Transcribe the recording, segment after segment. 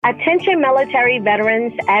Attention military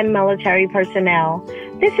veterans and military personnel.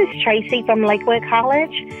 This is Tracy from Lakewood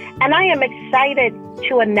College, and I am excited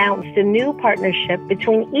to announce the new partnership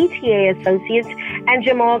between ETA Associates and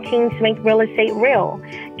Jamal King's Make Real Estate Real.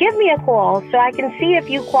 Give me a call so I can see if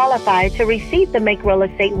you qualify to receive the Make Real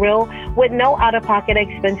Estate Real with no out-of-pocket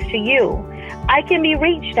expense to you. I can be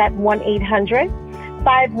reached at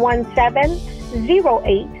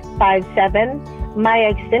 1-800-517-0857. My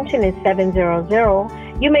extension is 700.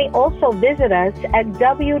 You may also visit us at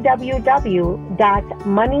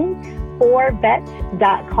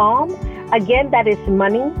www.money4vets.com. Again, that is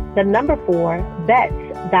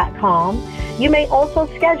money4vets.com. You may also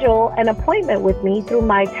schedule an appointment with me through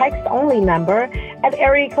my text-only number at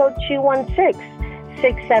area code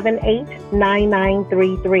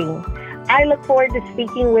 216-678-9933. I look forward to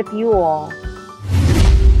speaking with you all.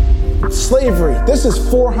 Slavery. This is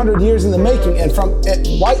 400 years in the making, and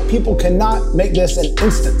white people cannot make this an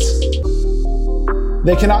instance.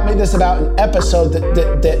 They cannot make this about an episode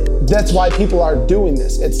that's why people are doing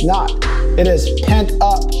this. It's not. It is pent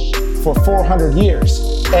up for 400 years,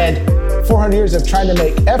 and 400 years of trying to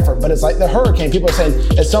make effort, but it's like the hurricane. People are saying,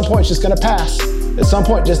 at some point, it's just gonna pass. At some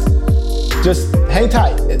point, just hang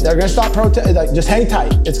tight. They're gonna stop protesting, just hang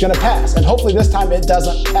tight. It's gonna pass, and hopefully this time it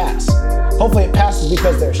doesn't pass. Hopefully it passes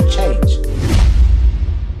because there's change.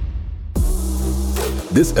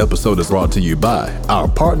 This episode is brought to you by our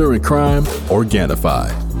partner in crime,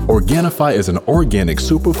 Organifi. Organifi is an organic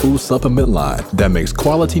superfood supplement line that makes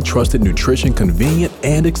quality, trusted nutrition convenient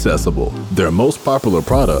and accessible. Their most popular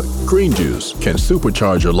product, Green Juice, can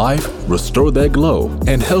supercharge your life, restore that glow,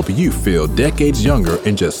 and help you feel decades younger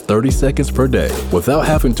in just 30 seconds per day without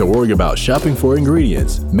having to worry about shopping for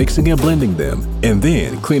ingredients, mixing and blending them, and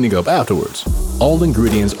then cleaning up afterwards. All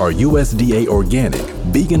ingredients are USDA organic,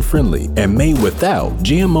 vegan-friendly, and made without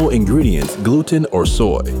GMO ingredients, gluten, or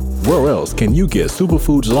soy. Where else can you get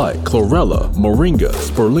superfoods like chlorella, moringa,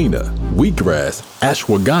 spirulina, wheatgrass,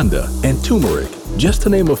 ashwagandha, and turmeric, just to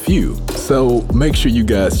name a few? So make sure you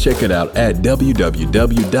guys check it out at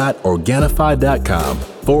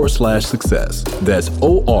www.organifi.com/success. That's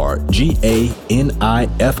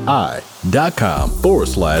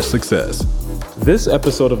ORGANIFI.com/success. This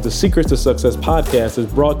episode of the Secrets to Success podcast is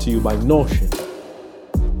brought to you by Notion.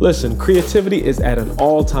 Listen, creativity is at an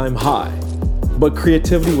all-time high, but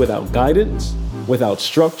creativity without guidance, without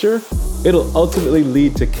structure, it'll ultimately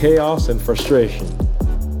lead to chaos and frustration.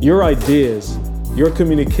 Your ideas, your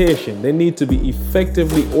communication, they need to be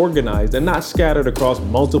effectively organized and not scattered across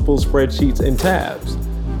multiple spreadsheets and tabs.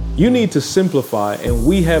 You need to simplify, and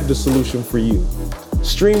we have the solution for you.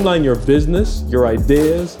 Streamline your business, your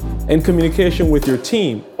ideas, and communication with your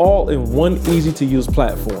team all in one easy-to-use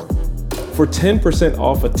platform. For 10%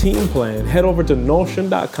 off a team plan, head over to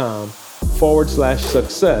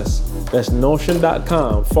Notion.com/success. That's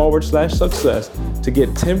Notion.com/success to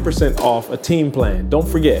get 10% off a team plan. Don't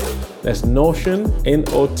forget, that's Notion,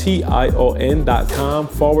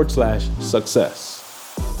 Notion.com/success.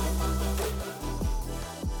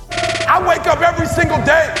 I wake up every single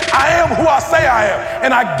day, I am who I say I am,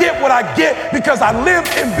 and I get what I get because I live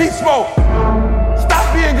in beast mode.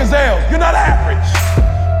 Stop being gazelles. You're not average.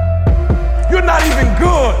 You're not even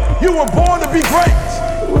good. You were born to be great.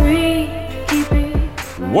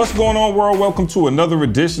 What's going on, world? Welcome to another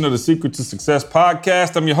edition of the Secret to Success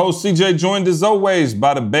podcast. I'm your host, CJ, joined as always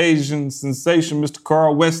by the Bayesian sensation, Mr.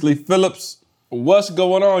 Carl Wesley Phillips. What's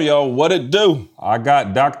going on, y'all? What it do? I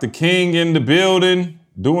got Dr.King in the building,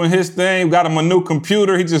 doing his thing. Got him a new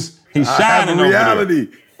computer. He's shining over reality.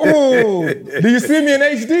 there. Oh, do you see me in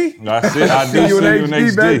HD? I do see you in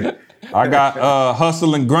HD. Baby. I got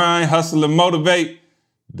Hustle and Grind, Hustle and Motivate.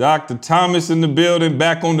 Dr. Thomas in the building,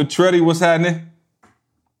 back on the treadie. What's happening?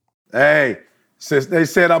 Hey, since they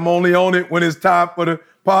said I'm only on it when it's time for the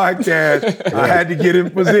podcast, I had to get in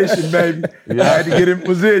position, baby. Yeah. I had to get in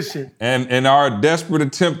position. And in our desperate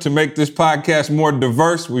attempt to make this podcast more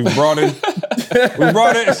diverse, we brought in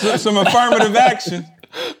some affirmative action.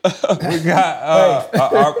 We got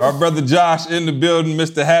our brother Josh in the building.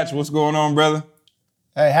 Mr. Hatch, what's going on, brother?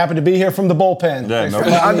 Hey, happy to be here from the bullpen. Yeah, no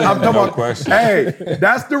question. Hey,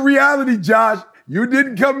 that's the reality, Josh. You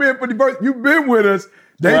didn't come in for the birth. You've been with us.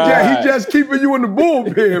 He just keeping you in the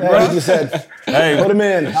bullpen, bro. He just said, hey, put him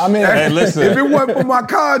in. I'm in. Hey, listen. If it wasn't for my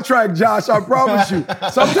contract, Josh, I promise you.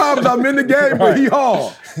 Sometimes I'm in the game, but he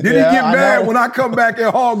hog. Then he get mad when I come back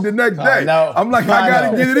and hog the next day. I'm like, I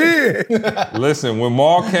got to get it in. Listen, when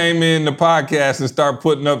Maul came in the podcast and started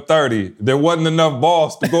putting up 30, there wasn't enough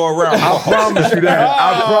balls to go around. I promise you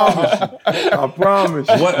that. I promise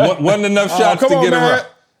you. Wasn't enough shots to get around.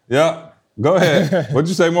 Yeah. Go ahead. What'd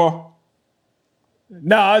you say, Maul?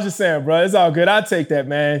 No, I was just saying, bro. It's all good. I'll take that,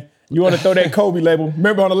 man. You want to throw that Kobe label?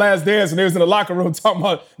 Remember on The Last Dance when they was in the locker room talking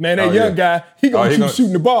about, man, that young guy, he gonna keep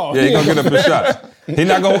shooting the ball. Yeah, he gonna get up the shots. He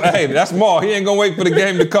not gonna. Hey, that's Maul. He ain't gonna wait for the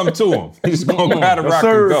game to come to him. He's gonna grab the rock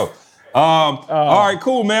and go. All right,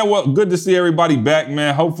 cool, man. Well, good to see everybody back,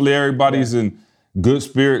 man. Hopefully everybody's in good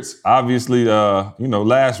spirits. Obviously,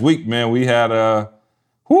 last week, man, we had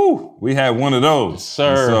one of those. Sir.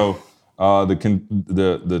 And so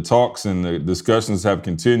the talks and the discussions have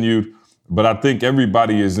continued. But I think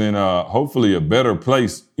everybody is in hopefully a better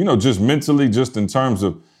place, just mentally, just in terms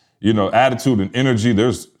of, attitude and energy.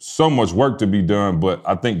 There's so much work to be done, but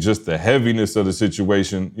I think just the heaviness of the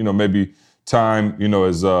situation, maybe time,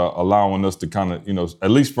 is allowing us to kind of,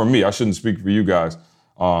 at least for me, I shouldn't speak for you guys,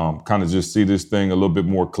 kind of just see this thing a little bit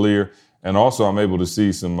more clear. And also I'm able to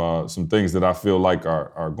see some things that I feel like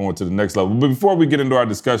are going to the next level. But before we get into our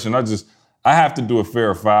discussion, I have to do a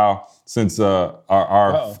fair foul since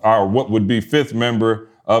our what would be fifth member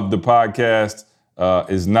of the podcast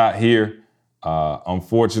is not here.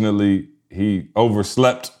 Unfortunately, he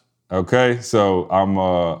overslept. Okay, so I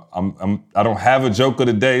don't have a joke of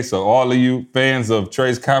the day. So all of you fans of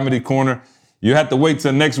Trey's Comedy Corner, you have to wait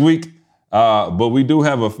till next week. But we do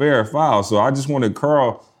have a fair foul. So I just wanted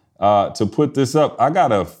Carl to put this up. I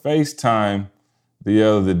got a FaceTime the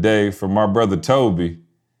other day from my brother Toby.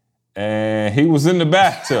 And he was in the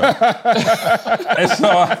bathtub. And so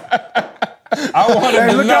I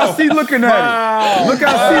wanted to know. Look how C looking at it. Look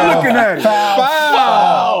how C looking at it.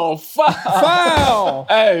 Foul.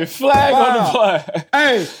 Hey, flag on the play.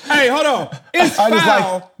 Hey, hold on.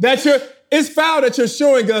 It's foul that you're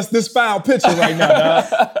showing us this foul picture right now, dog.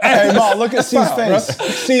 Hey, Ma, look at C's face.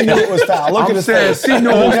 C knew it was foul. Look at his face. C knew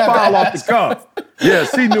it was foul off the cuff. Yeah,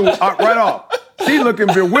 C knew right off. She looking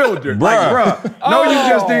bewildered. Bruh. No, you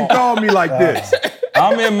just didn't call me like this.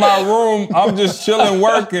 I'm in my room. I'm just chilling,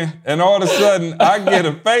 working. And all of a sudden, I get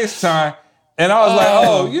a FaceTime. And I was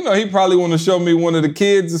like, he probably want to show me one of the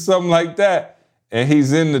kids or something like that. And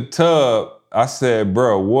he's in the tub. I said,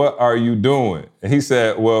 bro, what are you doing? And he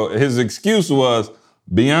said, well, his excuse was,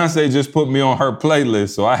 Beyonce just put me on her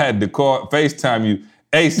playlist, so I had to FaceTime you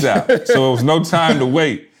ASAP. So it was no time to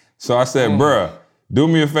wait. So I said, bruh, do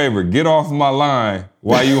me a favor, get off my line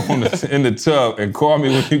while you in the tub and call me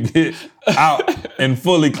when you get out and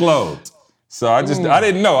fully clothed. So I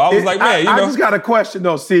didn't know. I was like, man, I just got a question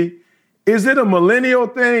though, see. Is it a millennial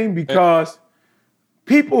thing? Because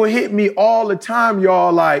people hit me all the time,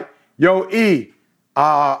 y'all, like, yo, E,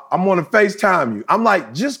 I'm gonna FaceTime you. I'm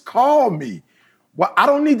like, just call me. Well, I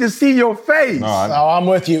don't need to see your face. No, I'm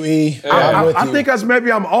with you, E. I think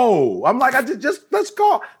maybe I'm old. I'm like, let's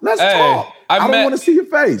call. Let's talk. I don't want to see your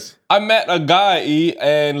face. I met a guy, E,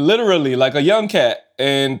 and literally, like a young cat,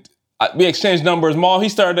 and we exchanged numbers. Maul,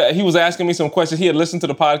 he was asking me some questions. He had listened to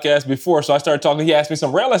the podcast before, so I started talking. He asked me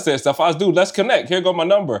some real estate stuff. I was, dude, let's connect. Here go my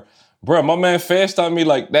number. Bro, my man FaceTimed me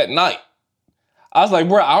like that night. I was like,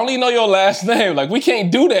 bro, I don't even know your last name. Like, we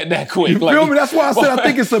can't do that quick. You feel me? That's why I said I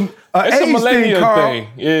think it's an age thing, Carl.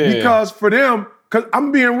 Yeah. Because for them, because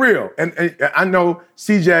I'm being real, and I know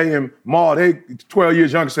CJ and Maul, they 12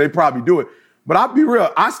 years younger, so they probably do it. But I'll be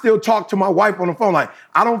real, I still talk to my wife on the phone. Like,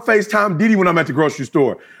 I don't FaceTime Didi when I'm at the grocery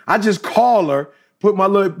store. I just call her,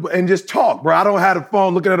 and just talk, bro. I don't have the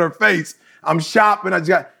phone looking at her face. I'm shopping.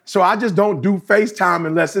 So I just don't do FaceTime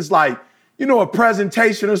unless it's like, a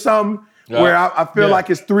presentation or something. Yeah. Where I feel like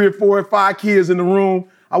it's 3 or 4 or 5 kids in the room.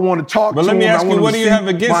 I want to talk to them. But let me ask you, what do you have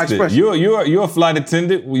against it? You're a flight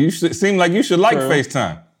attendant. You seem like you should like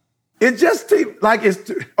FaceTime. It just seems like it's...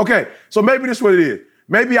 Okay, so maybe this is what it is.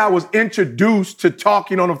 Maybe I was introduced to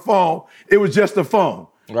talking on the phone. It was just a phone.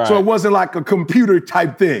 Right. So it wasn't like a computer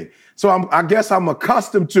type thing. So I guess I'm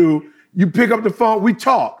accustomed to, you pick up the phone, we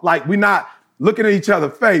talk. Like, we're not looking at each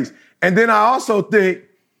other's face. And then I also think,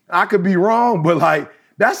 I could be wrong, but like,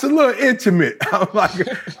 that's a little intimate.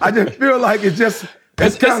 I just feel like it's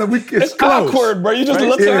kind of it's close. Awkward, bro. You just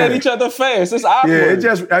looking at each other's face. It's awkward.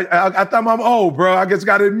 Yeah, I thought I'm old, bro. I just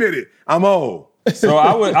gotta admit it. I'm old. So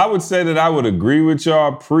I would say that I would agree with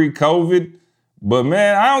y'all pre-COVID, but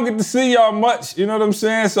man, I don't get to see y'all much. You know what I'm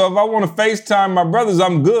saying? So if I want to FaceTime my brothers,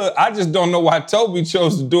 I'm good. I just don't know why Toby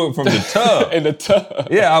chose to do it from the tub. In the tub.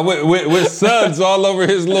 Yeah, with suds all over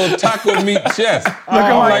his little taco meat chest. Looking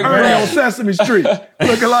like Ernie on Sesame Street.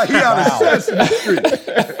 Looking like he out of Sesame Street.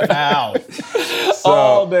 Foul.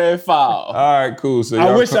 All day foul. All right, cool. So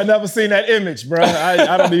I wish I never seen that image, bro.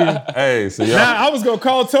 I don't even. Hey, so y'all. Now I was gonna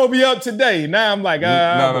call Toby up today. Now I'm like,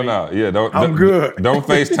 no. Yeah, I'm good. Don't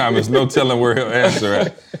FaceTime. There's no telling where he'll answer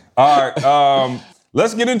at. All right,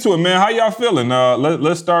 let's get into it, man. How y'all feeling?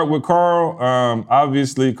 Let's start with Carl.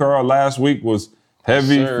 Obviously, Carl, last week was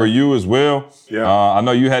heavy for you as well. Yeah. I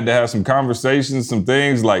know you had to have some conversations, some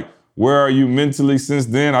things like, where are you mentally since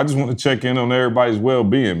then? I just want to check in on everybody's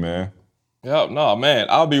well-being, man. Yep, no, man,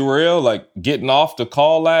 I'll be real, like getting off the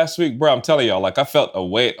call last week, bro, I'm telling y'all, like I felt a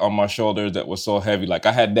weight on my shoulders that was so heavy. Like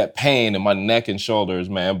I had that pain in my neck and shoulders,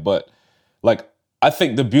 man. But like, I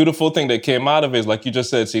think the beautiful thing that came out of it is, like you just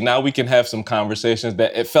said, see, now we can have some conversations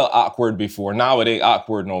that it felt awkward before. Now it ain't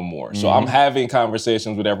awkward no more. So I'm having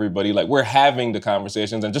conversations with everybody. Like we're having the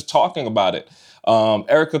conversations and just talking about it.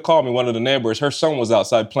 Erica called me, one of the neighbors, her son was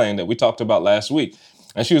outside playing that we talked about last week.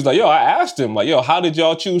 And she was like, yo, I asked him, like, yo, how did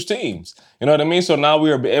y'all choose teams? You know what I mean? So now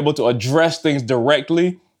we are able to address things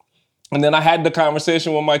directly. And then I had the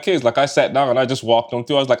conversation with my kids. Like I sat down and I just walked them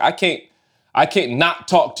through. I was like, I can't not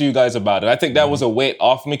talk to you guys about it. I think that was a weight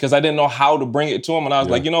off me because I didn't know how to bring it to them. And I was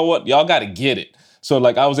like, you know what? Y'all got to get it. So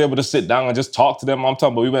like I was able to sit down and just talk to them. I'm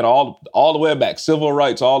talking about we went all the way back, civil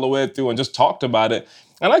rights all the way through and just talked about it.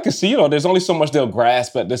 And I can see, there's only so much they'll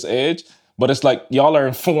grasp at this age. But it's like, y'all are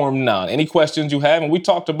informed now. Any questions you have? And we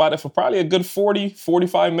talked about it for probably a good 40,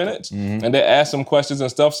 45 minutes. And they asked some questions and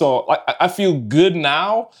stuff. So I feel good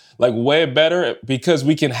now, like way better, because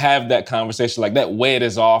we can have that conversation. Like that weight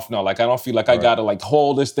is off now. Like I don't feel like I got to like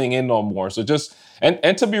hold this thing in no more. So just,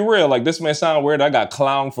 and to be real, like this may sound weird. I got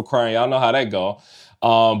clowned for crying. Y'all know how that go.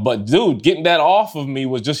 But dude, getting that off of me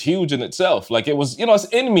was just huge in itself. Like it was, it's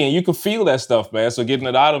in me and you could feel that stuff, man. So getting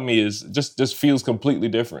it out of me is just feels completely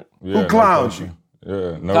different. Who clowns you?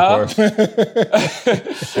 Yeah, no question.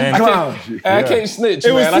 I can't snitch,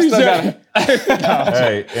 man. I still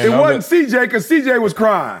gotta. It wasn't CJ because CJ was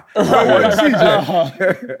crying. It wasn't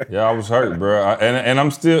CJ. Yeah, I was hurt, bro. And I'm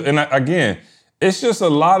still, again, it's just a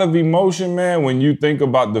lot of emotion, man, when you think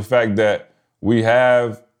about the fact that we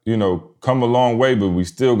have, come a long way, but we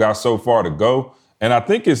still got so far to go. And I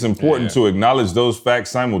think it's important to acknowledge those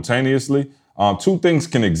facts simultaneously. Two things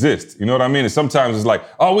can exist. You know what I mean? And sometimes it's like,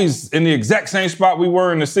 oh, he's in the exact same spot we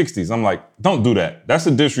were in the 60s. I'm like, don't do that. That's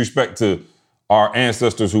a disrespect to our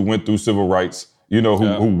ancestors who went through civil rights,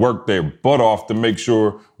 who worked their butt off to make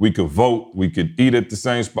sure we could vote, we could eat at the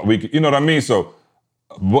same spot, we could, you know what I mean? So,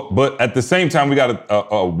 but at the same time, we got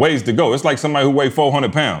a ways to go. It's like somebody who weighed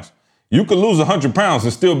 400 pounds. You could lose 100 pounds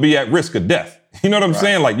and still be at risk of death. You know what I'm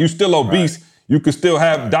saying? Like, you still obese. You could still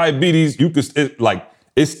have diabetes.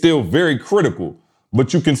 It's still very critical.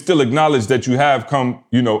 But you can still acknowledge that you have come,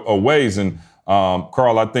 a ways. And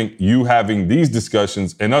Carl, I think you having these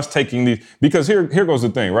discussions and us taking these, because here goes the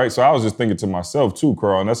thing, right? So I was just thinking to myself too,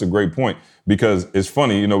 Carl, and that's a great point, because it's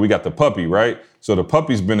funny, we got the puppy, right? So the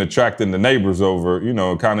puppy's been attracting the neighbors over,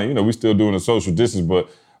 we still doing a social distance, but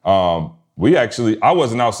I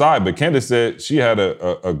wasn't outside, but Candace said she had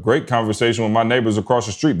a great conversation with my neighbors across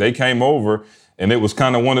the street. They came over, and it was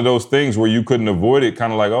kind of one of those things where you couldn't avoid it,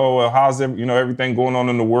 kind of like, oh, well, how's everything going on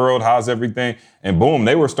in the world? How's everything? And boom,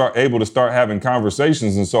 they were able to start having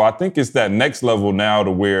conversations. And so I think it's that next level now to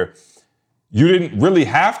where you didn't really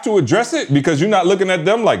have to address it because you're not looking at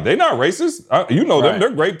them like they're not racist. Them, they're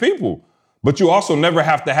great people. But you also never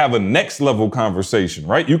have to have a next level conversation,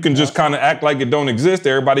 right? You can just kind of act like it don't exist.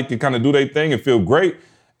 Everybody can kind of do their thing and feel great.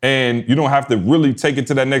 And you don't have to really take it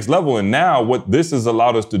to that next level. And now what this has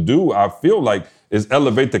allowed us to do, I feel like, is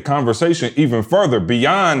elevate the conversation even further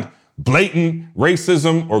beyond blatant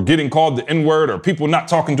racism or getting called the N-word or people not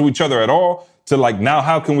talking to each other at all to like, now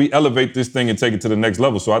how can we elevate this thing and take it to the next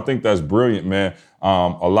level? So I think that's brilliant, man.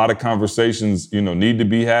 A lot of conversations, need to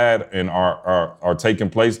be had and are taking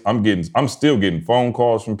place. I'm still getting phone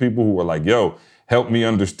calls from people who are like, yo, help me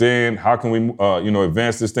understand. How can we,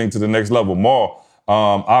 advance this thing to the next level? Maul,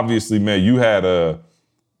 obviously, man,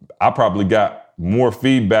 I probably got more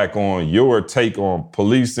feedback on your take on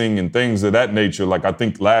policing and things of that nature. Like I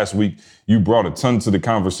think last week you brought a ton to the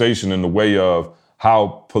conversation in the way of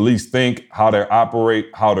how police think, how they operate,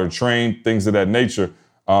 how they're trained, things of that nature.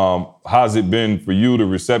 How's it been for you, the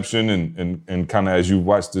reception and kind of as you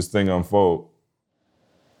watched this thing unfold?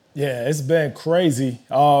 Yeah, it's been crazy.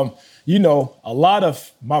 A lot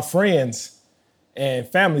of my friends and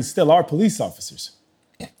family still are police officers.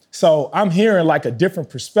 So I'm hearing like a different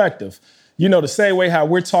perspective. The same way how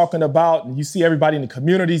we're talking about, and you see everybody in the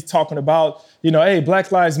community talking about, hey,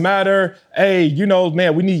 Black Lives Matter. Hey,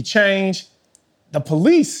 man, we need change. The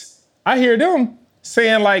police, I hear them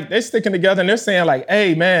saying like, they're sticking together and they're saying like,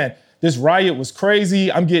 hey, man, this riot was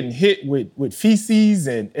crazy. I'm getting hit with feces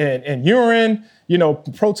and urine,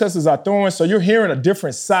 protesters are throwing. So you're hearing a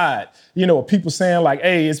different side, people saying like,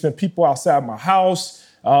 hey, it's been people outside my house.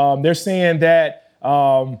 They're saying that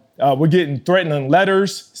we're getting threatening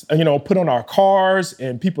letters, put on our cars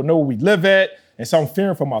and people know where we live at. And so I'm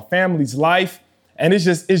fearing for my family's life. And it's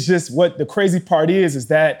just what the crazy part is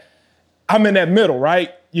that I'm in that middle,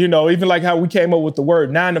 right? You know, even like how we came up with the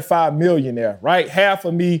word 9 to 5 millionaire, right? Half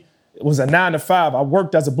of me was a 9 to 5. I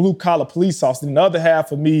worked as a blue collar police officer. And the other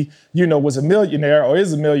half of me, you know, was a millionaire or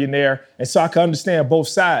is a millionaire. And so I can understand both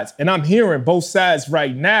sides. And I'm hearing both sides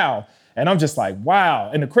right now. And I'm just like,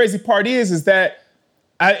 wow. And the crazy part is that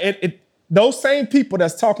those same people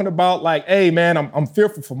that's talking about like, hey, man, I'm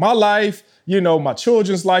fearful for my life, you know, my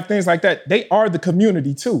children's life, things like that. They are the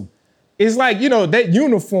community too. It's like, you know, that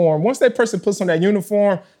uniform, once that person puts on that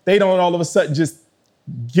uniform, they don't all of a sudden just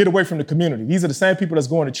get away from the community. These are the same people that's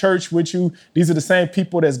going to church with you. These are the same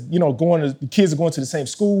people that's, you know, the kids are going to the same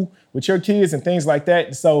school with your kids and things like that.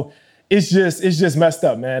 And so it's just messed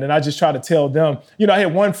up, man. And I just try to tell them, you know, I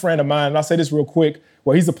had one friend of mine, and I'll say this real quick,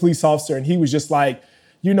 where he's a police officer, and he was just like,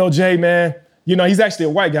 you know, Jay, man, you know, he's actually a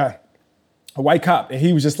white guy, a white cop. And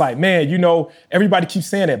he was just like, man, you know, everybody keeps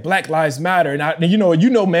saying that Black Lives Matter. And you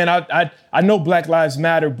know, man, I know Black Lives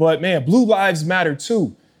Matter, but man, Blue Lives Matter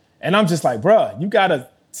too. And I'm just like, bruh, you gotta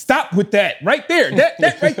stop with that right there.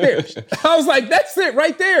 That right there. I was like, that's it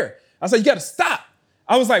right there. I was like, you gotta stop.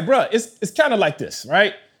 I was like, bruh, it's kind of like this,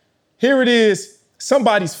 right? Here it is,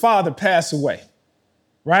 somebody's father passed away,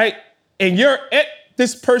 right? And you're at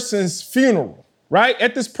this person's funeral, right?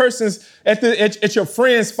 At your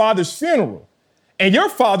friend's father's funeral. And your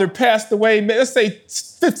father passed away, let's say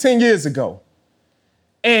 15 years ago.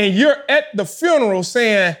 And you're at the funeral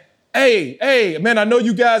saying, hey, man, I know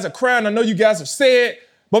you guys are crying. I know you guys are sad.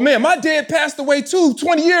 But man, my dad passed away too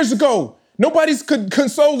 20 years ago. Nobody's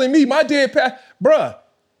consoling me. My dad passed. Bruh,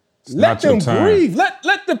 let them grieve.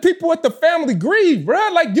 Let the people at the family grieve,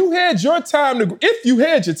 bruh. Like you had your time to, if you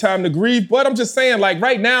had your time to grieve. But I'm just saying, like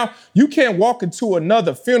right now, you can't walk into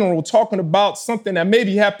another funeral talking about something that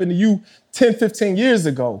maybe happened to you 10, 15 years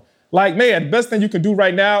ago. Like, man, the best thing you can do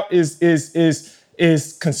right now is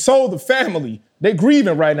console the family. They're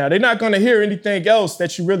grieving right now. They're not going to hear anything else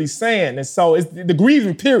that you're really saying. And so it's the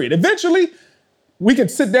grieving period. Eventually, we can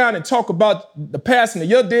sit down and talk about the passing of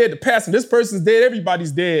your dad, the passing of this person's dead,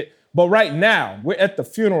 everybody's dead. But right now, we're at the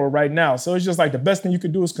funeral right now. So it's just like the best thing you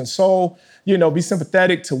can do is console, you know, be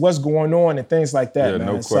sympathetic to what's going on and things like that, man.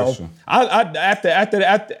 No question. So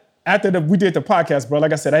after we did the podcast, bro,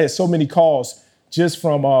 like I said, I had so many calls just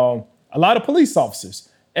from a lot of police officers.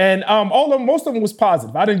 And most of them was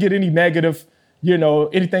positive. I didn't get any negative, you know,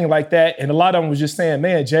 anything like that. And a lot of them was just saying,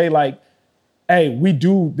 man, Jay, like, hey, we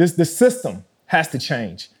do this, the system has to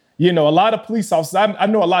change. You know, a lot of police officers, I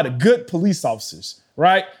know a lot of good police officers,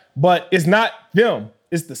 right? But it's not them,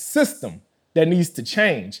 it's the system that needs to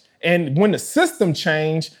change. And when the system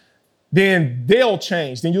change, then they'll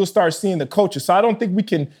change. Then you'll start seeing the culture. So I don't think we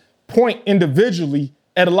can point individually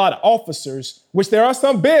at a lot of officers, which there are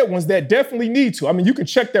some bad ones that definitely need to. I mean, you can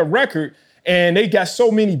check their record and they got so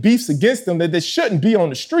many beefs against them that they shouldn't be on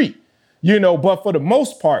the street, you know, but for the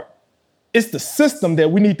most part, it's the system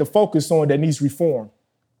that we need to focus on that needs reform.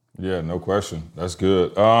 Yeah, no question. That's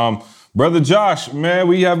good. Brother Josh, man,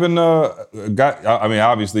 we haven't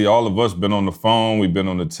obviously all of us been on the phone. We've been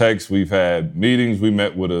on the text. We've had meetings. We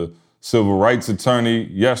met with a civil rights attorney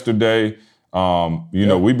yesterday. You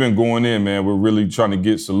know, we've been going in, man. We're really trying to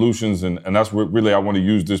get solutions. And that's what really I want to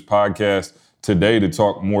use this podcast today to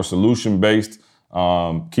talk more solution-based,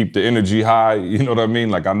 keep the energy high. You know what I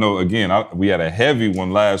mean? Like I know, again, we had a heavy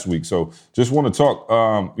one last week. So just want to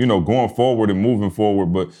talk, you know, going forward and moving forward.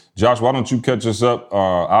 But Josh, why don't you catch us up?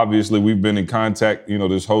 Obviously, we've been in contact, you know,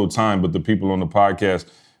 this whole time, but the people on the podcast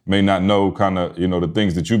may not know kind of, you know, the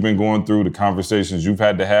things that you've been going through, the conversations you've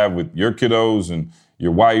had to have with your kiddos and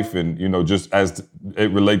your wife and, you know, just as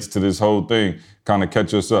it relates to this whole thing, kind of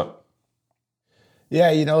catch us up. Yeah,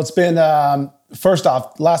 you know, it's been, first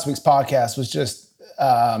off, last week's podcast was just,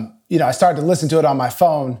 you know, I started to listen to it on my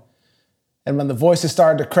phone. And when the voices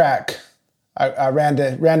started to crack, I ran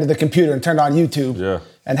to the computer and turned on YouTube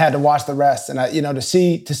and had to watch the rest. And, you know, to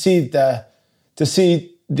see the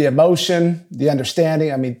emotion, the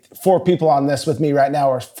understanding. I mean, 4 people on this with me right now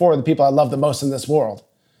are 4 of the people I love the most in this world.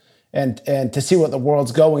 And to see what the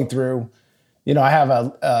world's going through. You know, I have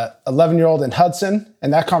a 11-year-old in Hudson,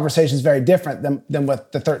 and that conversation is very different than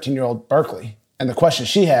with the 13-year-old Berkeley. And the question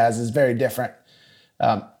she has is very different.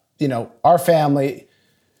 You know, our family,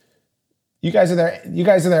 you guys are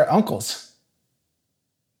their uncles.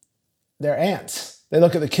 They're aunts. They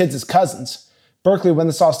look at the kids as cousins. Berkeley, when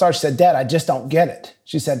this all started, she said, Dad, I just don't get it.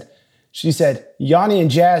 She said, Yanni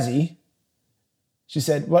and Jazzy, she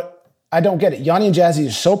said, what? I don't get it. Yanni and Jazzy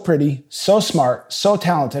are so pretty, so smart, so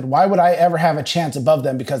talented. Why would I ever have a chance above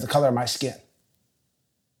them because of the color of my skin?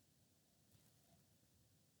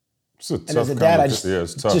 And as a dad, I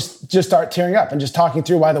just start tearing up and just talking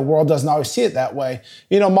through why the world doesn't always see it that way.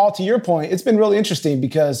 Mal, to your point, it's been really interesting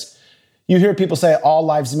because you hear people say all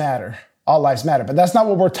lives matter, but that's not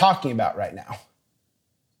what we're talking about right now.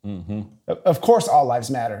 Mm-hmm. Of course, all lives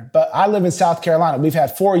matter, but I live in South Carolina. We've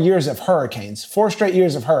had 4 years of hurricanes, 4 straight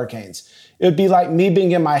years of hurricanes. It would be like me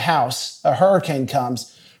being in my house, a hurricane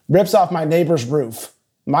comes, rips off my neighbor's roof.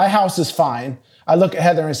 My house is fine. I look at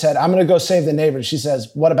Heather and said, I'm going to go save the neighbor. She says,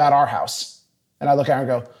 what about our house? And I look at her and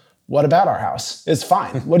go, what about our house? It's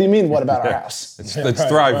fine. What do you mean, what about our house? It's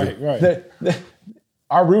thriving. Right.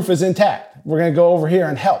 Our roof is intact. We're going to go over here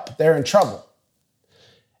and help. They're in trouble.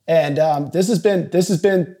 And this has been,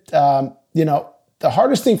 the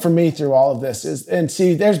hardest thing for me through all of this is, and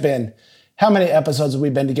see, there's been, how many episodes have we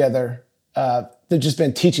been together? There's just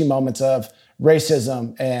been teaching moments of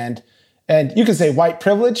racism and you can say white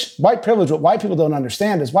privilege. White privilege, what white people don't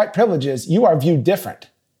understand is white privilege is you are viewed different.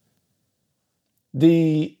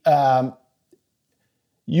 You are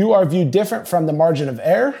viewed different from the margin of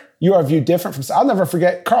error. You are viewed different from, I'll never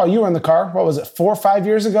forget, Carl, you were in the car, what was it, 4 or 5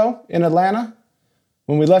 years ago in Atlanta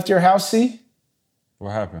when we left your house, see?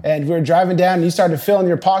 What happened? And we were driving down and you started to fill in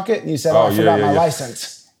your pocket and you said, I forgot my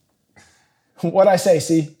license. What'd I say,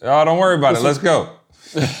 see? Oh, don't worry about it. Let's go.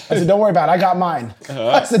 I said, don't worry about it. I got mine.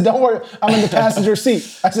 I said, don't worry. I'm in the passenger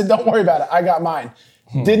seat. I said, don't worry about it. I got mine.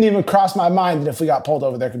 Didn't even cross my mind that if we got pulled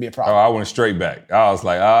over, there could be a problem. Oh, I went straight back. I was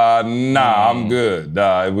like, nah, I'm good.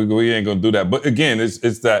 We ain't gonna do that. But again,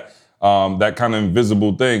 it's that that kind of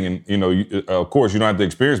invisible thing. And, of course, you don't have to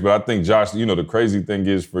experience, but I think, Josh, the crazy thing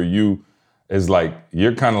is for you is like,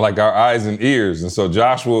 you're kind of like our eyes and ears. And so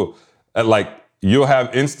Josh will, you'll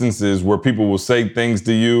have instances where people will say things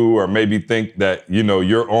to you or maybe think that,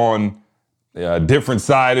 you're on a different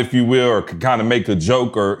side, if you will, or could kind of make a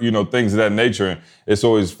joke or, things of that nature. And it's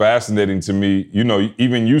always fascinating to me.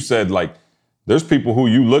 Even you said, there's people who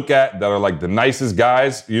you look at that are like the nicest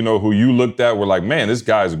guys, who you looked at were like, man, this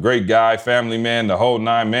guy's a great guy, family man, the whole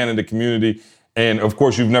 9, man in the community. And of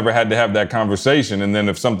course, you've never had to have that conversation. And then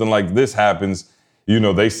if something like this happens,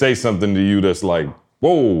 they say something to you that's like,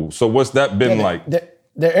 whoa, so what's that been like?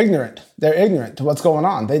 They're ignorant. They're ignorant to what's going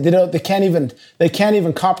on. They can't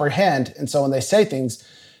even comprehend. And so when they say things,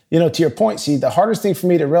 to your point, see, the hardest thing for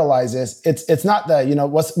me to realize is it's not the,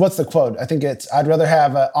 what's the quote? I think it's, I'd rather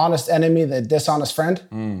have an honest enemy than a dishonest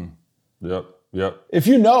friend. Yep. If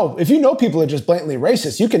you know people are just blatantly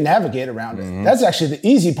racist, you can navigate around it. Mm-hmm. That's actually the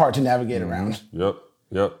easy part to navigate around.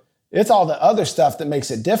 Yep. It's all the other stuff that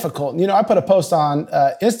makes it difficult. I put a post on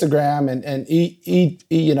Instagram and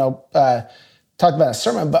talked about a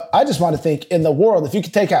sermon, but I just want to think in the world, if you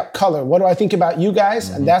could take out color, what do I think about you guys?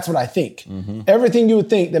 Mm-hmm. And that's what I think. Mm-hmm. Everything you would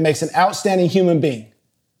think that makes an outstanding human being.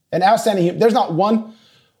 There's not one,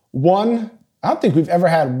 I don't think we've ever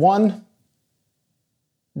had one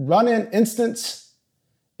run-in instance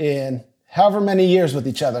in however many years with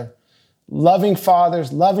each other. Loving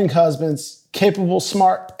fathers, loving husbands, capable,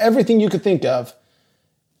 smart, everything you could think of.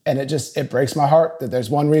 And it breaks my heart that there's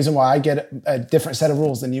one reason why I get a different set of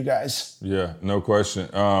rules than you guys. Yeah, no question.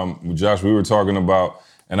 Josh, we were talking about,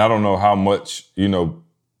 and I don't know how much,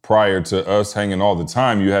 prior to us hanging all the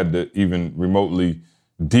time, you had to even remotely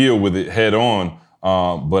deal with it head on.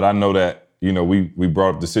 But I know that, we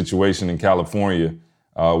brought up the situation in California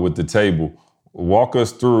with the table. Walk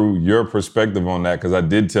us through your perspective on that, because I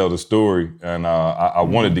did tell the story, and I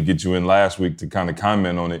wanted to get you in last week to kind of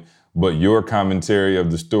comment on it. But your commentary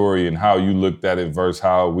of the story and how you looked at it versus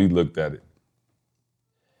how we looked at it.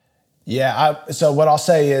 Yeah, so what I'll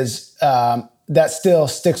say is that still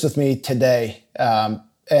sticks with me today.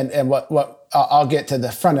 And what I'll get to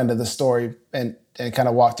the front end of the story and kind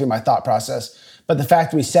of walk through my thought process. But the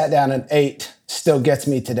fact we sat down and ate still gets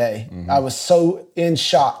me today. Mm-hmm. I was so in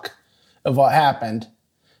shock of what happened.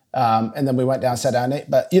 And then we went down, sat down and ate.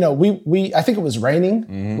 But, I think it was raining.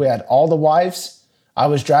 Mm-hmm. We had all the wives. I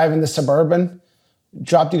was driving the Suburban,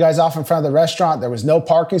 dropped you guys off in front of the restaurant. There was no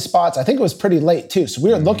parking spots. I think it was pretty late too. So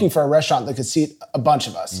we were looking for a restaurant that could seat a bunch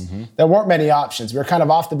of us. Mm-hmm. There weren't many options. We were kind of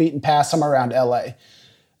off the beaten path, somewhere around LA.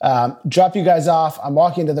 Drop you guys off. I'm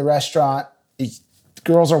walking to the restaurant. The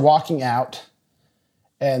girls are walking out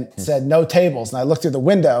and said, no tables. And I looked through the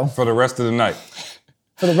window. For the rest of the night.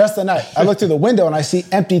 I look through the window and I see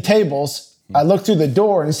empty tables. I look through the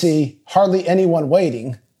door and see hardly anyone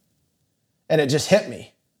waiting. And it just hit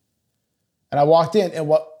me. And I walked in,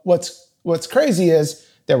 and what's crazy is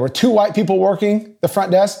there were 2 white people working the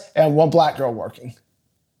front desk and 1 black girl working.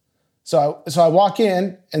 So I walk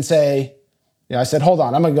in and say, I said, hold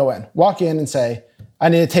on, I'm gonna go in. Walk in and say, I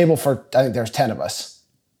need a table for, I think there's 10 of us.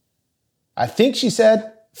 I think she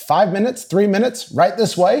said 5 minutes, 3 minutes, right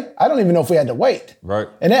this way. I don't even know if we had to wait. Right.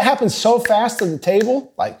 And it happened so fast at the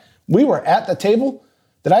table. Like, we were at the table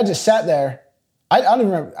that I just sat there. I don't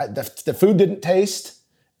even remember. The food didn't taste.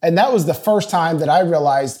 And that was the first time that I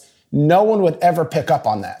realized no one would ever pick up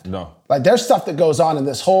on that. No. Like, there's stuff that goes on in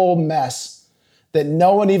this whole mess that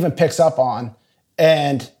no one even picks up on,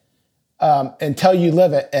 and until you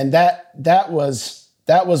live it. And that was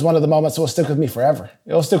one of the moments that will stick with me forever.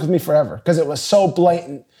 It will stick with me forever because it was so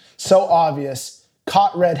blatant, so obvious,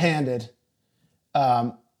 caught red-handed,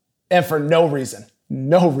 and for no reason.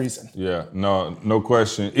 No reason. Yeah, no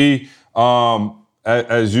question. E,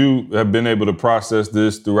 as you have been able to process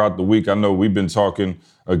this throughout the week, I know we've been talking,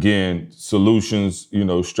 again, solutions,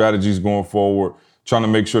 strategies going forward, trying to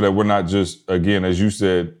make sure that we're not just, again, as you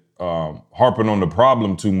said, harping on the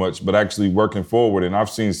problem too much, but actually working forward. And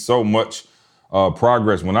I've seen so much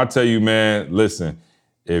progress. When I tell you, man, listen,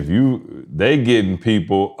 they getting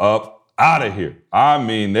people up out of here. I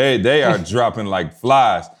mean, they are dropping like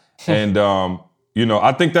flies. And,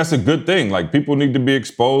 I think that's a good thing. Like, people need to be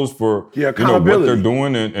exposed for what they're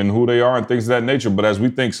doing and who they are and things of that nature. But as we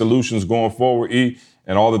think solutions going forward, E,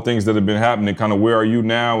 and all the things that have been happening, kind of where are you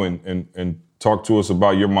now? And talk to us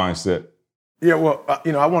about your mindset. Yeah, well,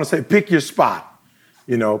 I want to say pick your spot.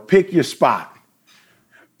 Pick your spot.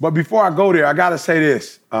 But before I go there, I got to say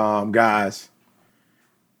this, guys.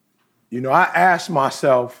 I asked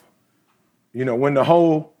myself, when the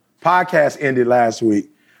whole podcast ended last week,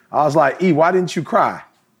 I was like, E, why didn't you cry?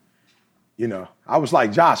 I was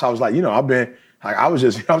like Josh. I was like, I've been, like, I was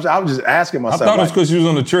just asking myself. I thought it was because you was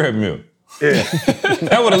on the treadmill. Yeah.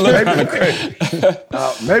 That would have looked kind of crazy.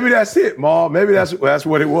 Maybe that's it, Ma. Maybe that's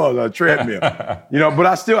what it was, a treadmill.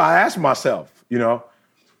 But I asked myself,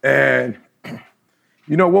 and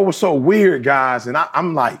what was so weird, guys, and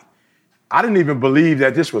I'm like, I didn't even believe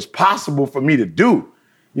that this was possible for me to do,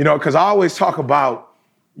 because I always talk about,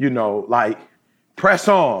 like, press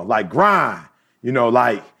on, like, grind,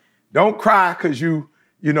 like, don't cry because you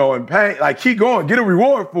in pain, like, keep going, get a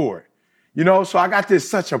reward for it. So I got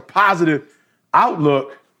such a positive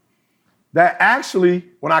outlook that actually,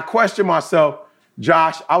 when I questioned myself,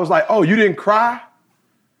 Josh, I was like, oh, you didn't cry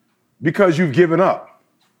because you've given up.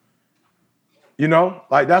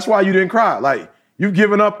 Like, that's why you didn't cry. Like, you've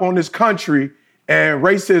given up on this country and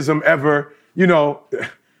racism ever,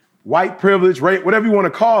 white privilege, whatever you want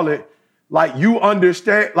to call it. Like, you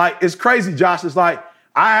understand, like, it's crazy, Josh. It's like,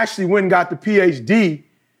 I actually went and got the PhD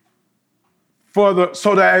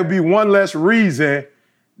so that it would be one less reason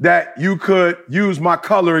that you could use my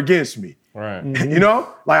color against me. Right.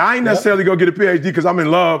 Like, I ain't necessarily go get a PhD because I'm in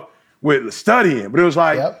love with studying, but it was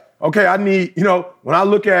like, okay, I need, when I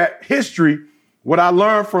look at history, what I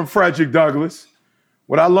learned from Frederick Douglass,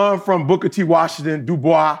 what I learned from Booker T. Washington, Du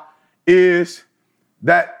Bois, is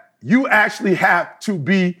that you actually have to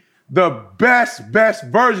be the best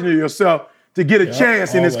version of yourself to get a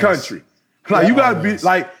chance in this country. Like, you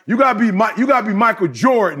gotta be Michael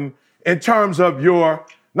Jordan in terms of your,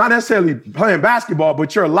 not necessarily playing basketball,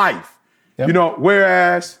 but your life.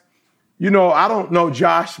 Whereas, I don't know,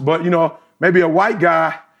 Josh, but maybe a white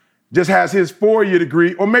guy just has his 4-year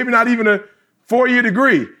degree, or maybe not even a 4-year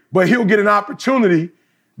degree, but he'll get an opportunity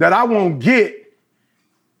that I won't get,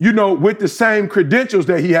 with the same credentials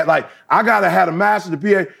that he had. Like, I gotta have a master's, a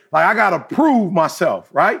PhD. Like, I gotta prove myself,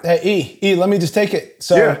 right? Hey, E, let me just take it.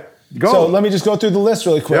 So, yeah. Go. So let me just go through the list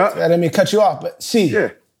really quick. Yep. I didn't mean to cut you off, but C,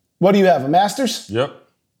 what do you have, a master's? Yep.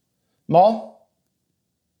 Maul?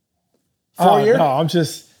 4-year? No, I'm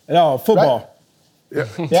just, football. Right.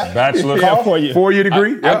 Yeah. Bachelor. Yeah, 4-year. 4-year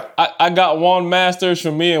degree? I got one master's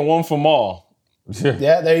for me and one for Maul.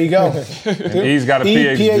 Yeah, there you go. He's got a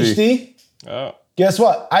PhD. Oh. Guess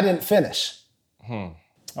what? I didn't finish.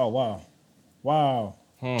 Oh, wow.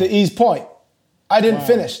 To E's point, I didn't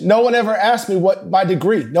finish. No one ever asked me what my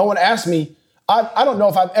degree. No one asked me. I don't know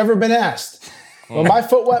if I've ever been asked. When my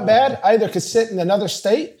foot went bad, I either could sit in another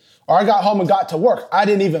state or I got home and got to work. I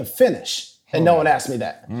didn't even finish, and no one asked me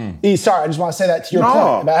that. E, sorry, I just want to say that to your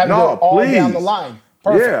point about having to go all down the line.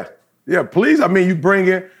 Perfect. Yeah, please. I mean, you bring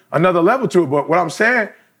in another level to it. But what I'm saying,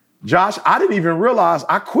 Josh, I didn't even realize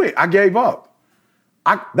I quit. I gave up.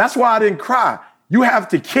 That's why I didn't cry. You have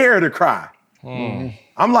to care to cry.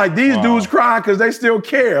 I'm like, these dudes crying because they still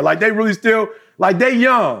care. Like, they really still, like, they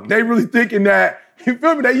young. They really thinking that, you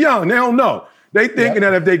feel me? They young. They don't know. They thinking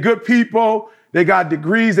that if they good people, they got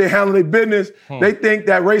degrees, they handle their business, they think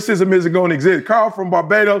that racism isn't going to exist. Carl from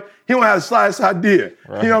Barbados, he don't have the slightest idea.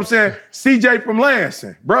 Right. You know what I'm saying? CJ from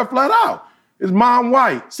Lansing, bruh, flat out. His mom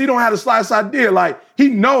white. She don't have the slightest idea. Like, he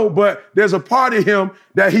know, but there's a part of him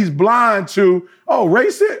that he's blind to. Oh,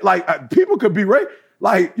 racist? Like, people could be racist.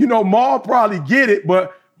 like, you know, Maul probably get it,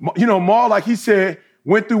 but, you know, Maul, like he said,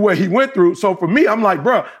 went through what he went through. So for me, I'm like,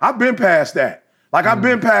 bro, I've been past that. Like, I've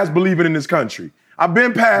been past believing in this country. I've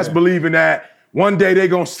been past believing that one day they're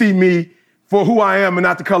going to see me for who I am and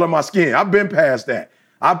not the color of my skin. I've been past that.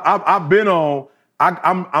 I've been on,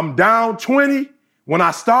 I'm down 20. When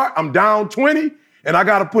I start, I'm down 20, and I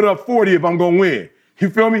got to put up 40 if I'm going to win. You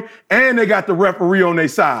feel me? And they got the referee on their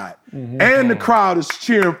side. And the crowd is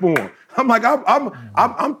cheering for him. I'm like,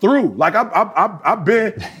 I'm through. Like,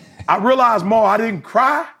 I realized more, I didn't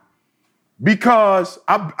cry because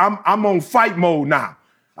I'm on fight mode now.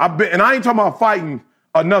 And I ain't talking about fighting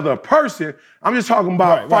another person. I'm just talking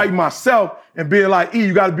about fighting myself and being like,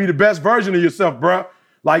 you got to be the best version of yourself, bro.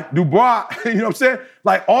 Like Dubois, you know what I'm saying?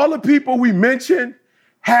 Like, all the people we mentioned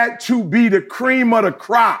had to be the cream of the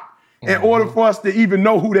crop in order for us to even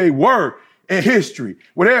know who they were in history.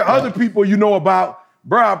 Well, there are other people you know about,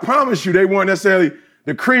 bro, I promise you they weren't necessarily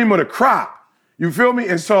the cream of the crop. You feel me?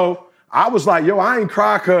 And so I was like, yo, I ain't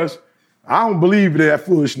cry because I don't believe in that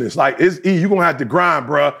foolishness. Like, you're going to have to grind,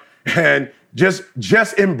 bro, and just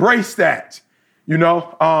embrace that, you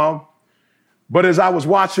know? But as I was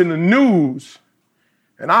watching the news,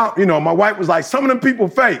 and my wife was like, some of them people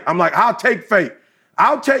fake. I'm like, I'll take fake.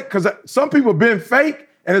 Because some people have been fake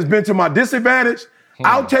and it's been to my disadvantage.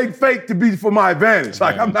 I'll take fake to be for my advantage.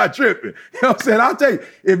 Like, I'm not tripping. You know what I'm saying?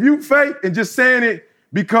 If you fake and just saying it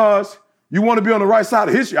because you want to be on the right side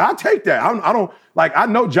of history, I'll take that. I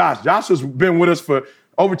know Josh. Josh has been with us for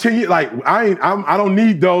over 10 years. Like, I don't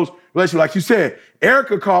need those relationships. Like you said,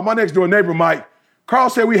 Erica called my next door neighbor, Mike.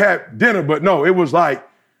 Carl said we had dinner, but no, it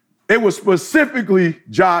was specifically,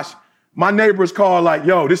 Josh, my neighbors called like,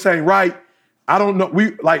 yo, this ain't right. I don't know.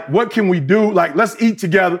 What can we do? Like, let's eat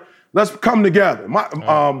together. Let's come together.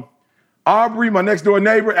 Aubrey, my next door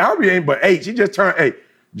neighbor, Aubrey ain't but 8. She just turned 8.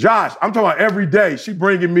 Josh, I'm talking about every day. She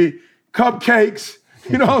bringing me cupcakes.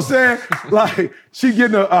 You know what I'm saying? Like, she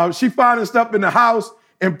getting she finding stuff in the house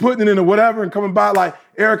and putting it in whatever and coming by like,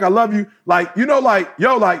 Eric, I love you. Like, you know, like,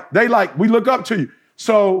 yo, like, they like, we look up to you.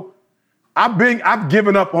 So I've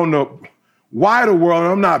given up on the wider world,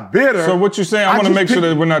 and I'm not bitter. So what you're saying, I want to make sure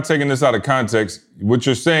that we're not taking this out of context. What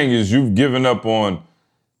you're saying is you've given up on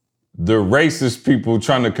the racist people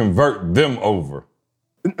trying to convert them over.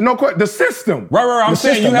 No, the system. Right. I'm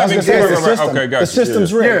saying you haven't. Okay, gotcha. The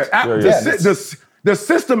system's rigged. The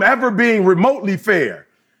system ever being remotely fair.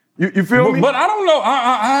 You feel me? But I don't know.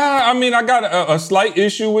 I mean, I got a slight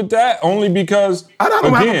issue with that only because I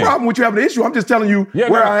don't have a problem with you having an issue. I'm just telling you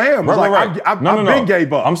where I am. Right. I've been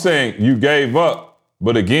gave up. I'm saying you gave up,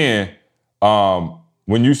 but again,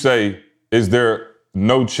 when you say, is there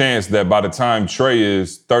no chance that by the time Trey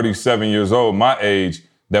is 37 years old, my age,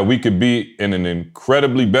 that we could be in an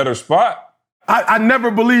incredibly better spot? I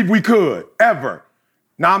never believed we could, ever.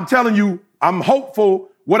 Now, I'm telling you, I'm hopeful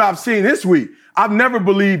what I've seen this week. I've never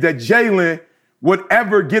believed that Jalen would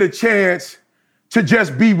ever get a chance to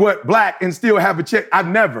just be black and still have a chance. I've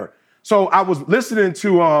never. So I was listening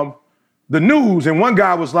to the news, and one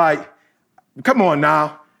guy was like, come on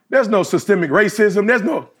now, there's no systemic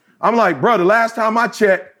racism. I'm like, bro, the last time I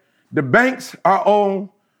checked, the banks are owned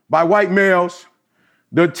by white males.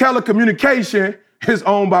 The telecommunication is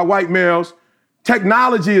owned by white males.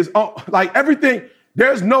 Technology is like everything.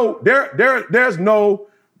 There's no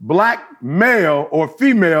black male or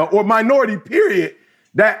female or minority, period,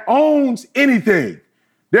 that owns anything.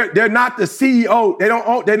 They're not the CEO.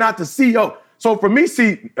 They're not the CEO. So for me,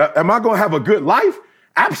 am I going to have a good life?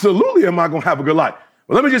 Absolutely am I going to have a good life.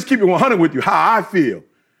 But let me just keep it 100 with you, how I feel.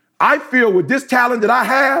 I feel with this talent that I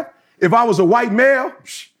have, if I was a white male,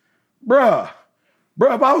 bruh,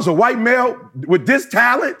 if I was a white male with this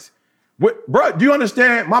talent, bruh, do you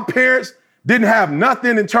understand? My parents didn't have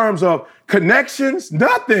nothing in terms of connections,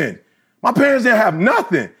 nothing. My parents didn't have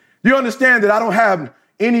nothing. Do you understand that I don't have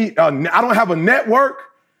I don't have a network?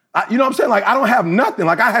 You know what I'm saying? Like, I don't have nothing.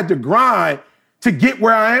 Like, I had to grind to get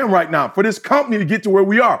where I am right now, for this company to get to where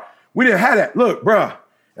we are. We didn't have that. Look, bruh,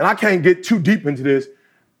 and I can't get too deep into this.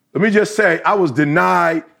 Let me just say, I was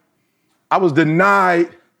denied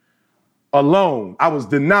a loan. I was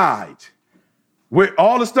denied. With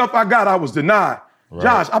all the stuff I got, I was denied. Right.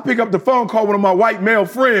 Josh, I pick up the phone, call one of my white male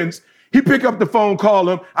friends. He pick up the phone, call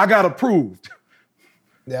him. I got approved.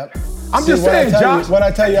 Yep. I'm just saying, Josh. What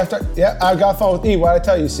I tell you after, I got phone with E. What I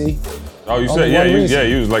tell you, see? Oh, you said,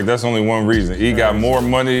 you was like, that's only one reason. He got more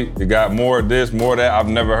money, he got more of this, more of that. I've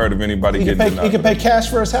never heard of anybody getting denied. He can pay cash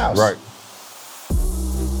for his house. Right.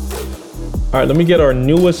 All right, let me get our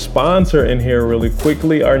newest sponsor in here really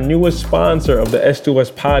quickly. Our newest sponsor of the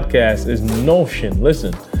S2S podcast is Notion.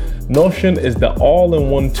 Listen, Notion is the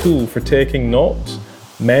all-in-one tool for taking notes,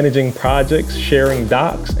 managing projects, sharing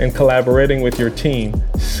docs, and collaborating with your team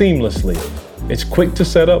seamlessly. It's quick to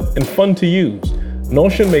set up and fun to use.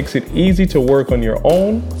 Notion makes it easy to work on your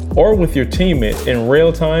own or with your teammates in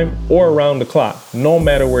real time or around the clock, no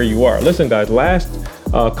matter where you are. Listen, guys,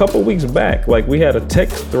 a couple weeks back, we had a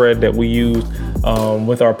text thread that we used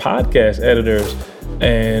with our podcast editors,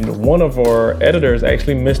 and one of our editors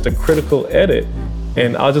actually missed a critical edit.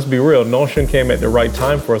 And I'll just be real, Notion came at the right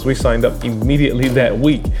time for us. We signed up immediately that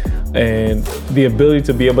week. And the ability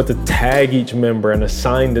to be able to tag each member and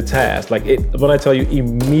assign the task, when I tell you,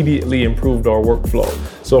 immediately improved our workflow.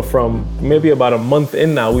 So from maybe about a month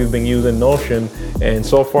in now, we've been using Notion. And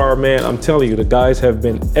so far, man, I'm telling you,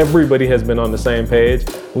 everybody has been on the same page.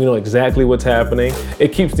 We know exactly what's happening.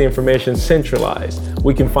 It keeps the information centralized.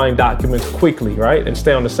 We can find documents quickly, right? And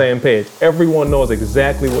stay on the same page. Everyone knows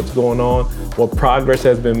exactly what's going on, what progress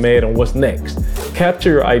has been made, and what's next.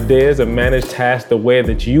 Capture your ideas and manage tasks the way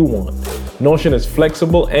that you want. Notion is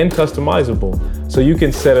flexible and customizable, so you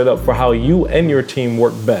can set it up for how you and your team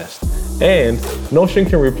work best. And Notion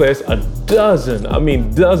can replace dozens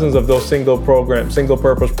of those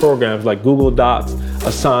single-purpose programs like Google Docs,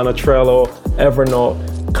 Asana, Trello, Evernote,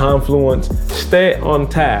 Confluence. Stay on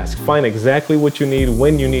task, find exactly what you need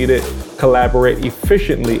when you need it, collaborate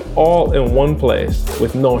efficiently all in one place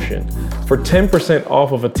with Notion. For 10%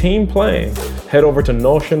 off of a team plan, head over to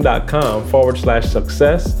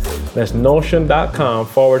notion.com/success. That's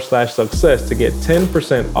notion.com/success to get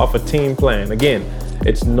 10% off a team plan. Again,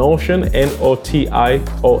 it's Notion,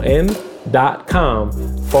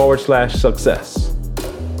 notion.com/success.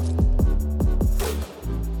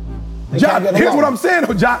 Here's what I'm saying,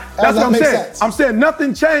 though, Josh. That's what I'm saying. I'm saying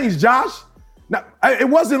nothing changed, Josh. Now, it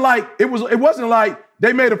wasn't like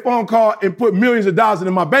they made a phone call and put millions of dollars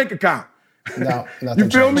in my bank account. No, you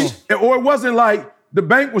feel me? Or it wasn't like the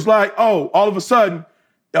bank was like, oh, all of a sudden,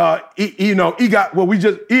 he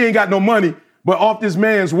ain't got no money, but off this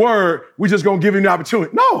man's word, we just gonna give him the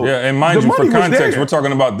opportunity. No. Yeah, and mind you, for context, we're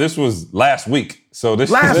talking about this was last week. So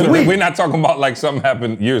we're not talking about like something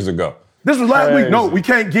happened years ago. This was last week. No, we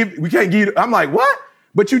can't give. I'm like, what?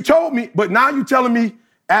 But you told me. But now you telling me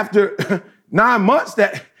after 9 months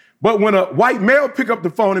that. But when a white male pick up the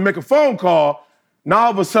phone and make a phone call, now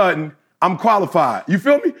all of a sudden I'm qualified. You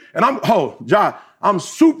feel me? And John, I'm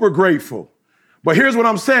super grateful. But here's what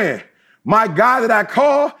I'm saying: my guy that I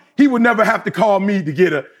call, he would never have to call me to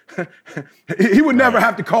get he would never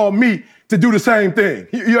have to call me to do the same thing.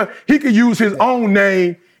 He could use his own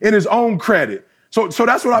name and his own credit. So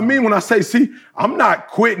that's what I mean when I say, see, I'm not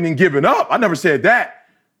quitting and giving up. I never said that.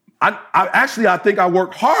 I think I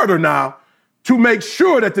work harder now to make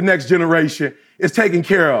sure that the next generation is taken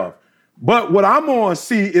care of. But what I'm on,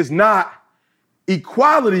 see, is not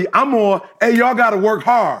equality. I'm on, hey, y'all got to work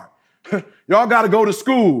hard. Y'all got to go to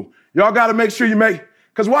school. Y'all got to make sure you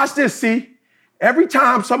because watch this, see, every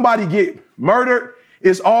time somebody get murdered,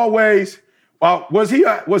 it's always, was he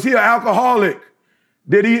an alcoholic?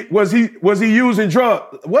 Was he using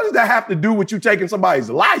drugs? What does that have to do with you taking somebody's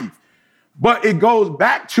life? But it goes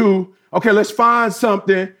back to, okay, let's find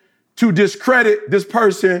something to discredit this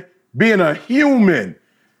person being a human,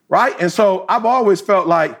 right? And so I've always felt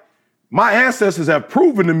like my ancestors have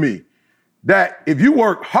proven to me that if you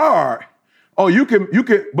work hard, you can,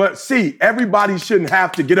 but see, everybody shouldn't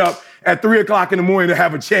have to get up at 3 o'clock in the morning to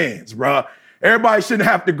have a chance, bruh. Everybody shouldn't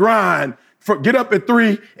have to grind get up at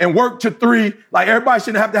 3 and work to 3. Like everybody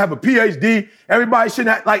shouldn't have to have a PhD. Everybody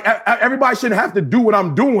shouldn't have to do what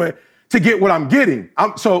I'm doing to get what I'm getting.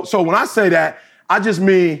 So when I say that, I just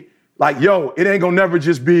mean like, it ain't gonna never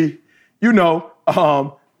just be,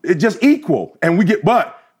 it just equal. And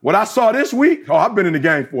but what I saw this week, I've been in the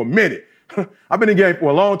game for a minute. I've been in the game for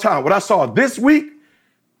a long time. What I saw this week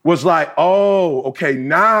was like, okay,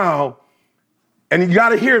 now, and you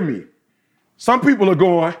gotta hear me. Some people are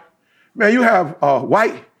going, man, you have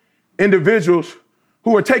white individuals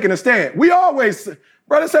who are taking a stand. We always,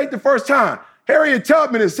 brother, this ain't the first time. Harriet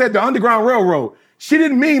Tubman has said the Underground Railroad. She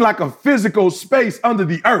didn't mean like a physical space under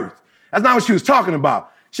the earth. That's not what she was talking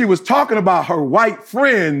about. She was talking about her white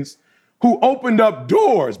friends who opened up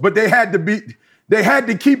doors, but they had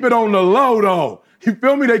to keep it on the low though. You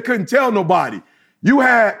feel me? They couldn't tell nobody. You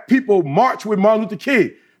had people march with Martin Luther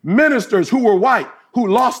King, ministers who were white, who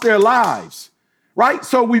lost their lives, right?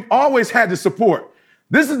 So we've always had to support.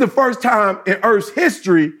 This is the first time in Earth's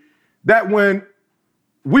history that when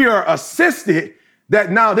we are assisted,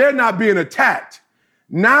 that now they're not being attacked.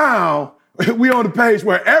 Now we on the page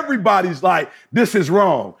where everybody's like, this is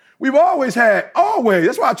wrong. We've always. That's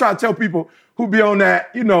why I try to tell people who be on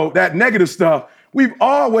that, that negative stuff. We've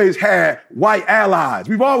always had white allies.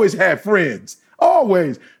 We've always had friends.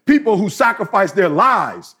 Always. People who sacrificed their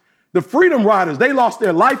lives. The Freedom Riders, they lost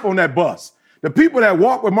their life on that bus. The people that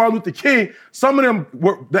walked with Martin Luther King, some of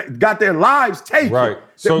them got their lives taken. Right.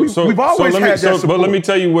 We've always had that support. But let me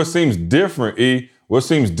tell you what seems different, E. What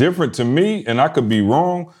seems different to me, and I could be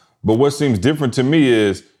wrong, but what seems different to me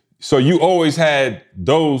is, so you always had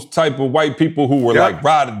those type of white people who were like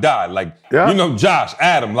ride or die, like, you know, Josh,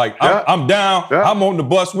 Adam, like, I'm down, I'm on the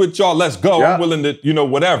bus with y'all, let's go, I'm willing to, you know,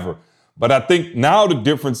 whatever. But I think now the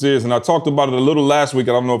difference is, and I talked about it a little last week,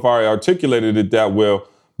 I don't know if I articulated it that well,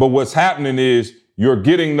 but what's happening is you're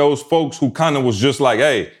getting those folks who kind of was just like,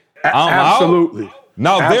 hey, I'm out.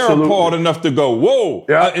 Now they're appalled enough to go, whoa.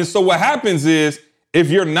 And so what happens is, if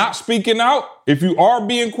you're not speaking out, if you are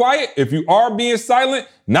being quiet, if you are being silent,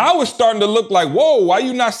 now it's starting to look like, whoa, why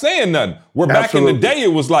you not saying nothing? Where back in the day,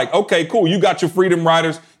 it was like, okay, cool, you got your Freedom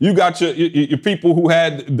Riders, you got your people who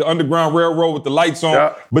had the Underground Railroad with the lights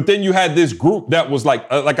on, but then you had this group that was like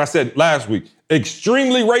I said last week,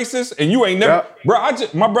 extremely racist, and you ain't never, bro,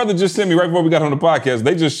 my brother just sent me right before we got on the podcast,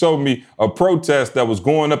 they just showed me a protest that was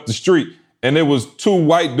going up the street, and it was two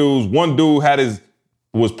white dudes, one dude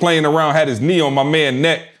was playing around, had his knee on my man's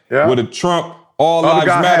neck with a Trump, all lives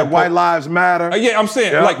matter. White lives matter. Yeah, I'm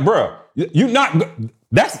saying, like, bro, you not,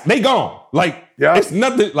 they gone. Like, it's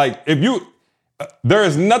nothing, like, if you, there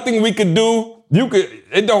is nothing we could do,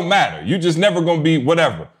 it don't matter. You just never gonna be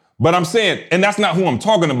whatever. But I'm saying, and that's not who I'm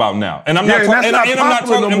talking about now. And I'm not talking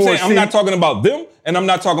about them, and I'm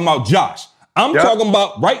not talking about Josh. I'm talking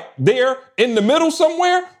about right there in the middle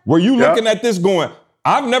somewhere where you looking at this going,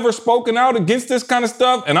 I've never spoken out against this kind of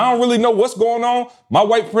stuff, and I don't really know what's going on. My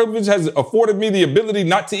white privilege has afforded me the ability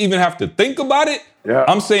not to even have to think about it.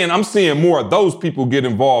 I'm seeing more of those people get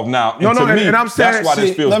involved now. And and I'm saying, that's why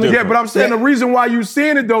this feels different. Yeah, but I'm saying the reason why you're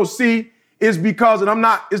seeing it though, is because, and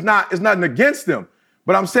it's nothing against them,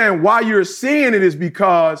 but I'm saying why you're seeing it is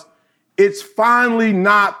because it's finally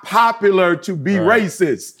not popular to be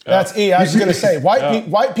racist. That's E. I was going to say,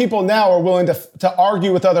 white people now are willing to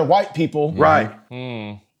argue with other white people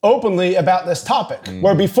openly about this topic,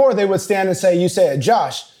 where before they would stand and say, you say it,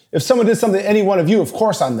 Josh, if someone did something to any one of you, of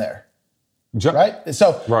course I'm there. Right?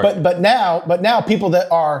 So, but now people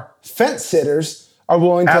that are fence sitters are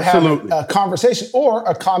willing to have a conversation or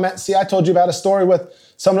a comment. See, I told you about a story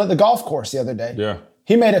with someone at the golf course the other day. Yeah.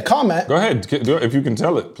 He made a comment. Go ahead. If you can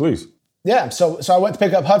tell it, please. Yeah, so I went to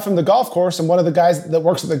pick up HUD from the golf course, and one of the guys that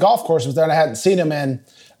works at the golf course was there, and I hadn't seen him in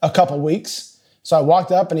a couple weeks. So I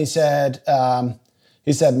walked up, and he said,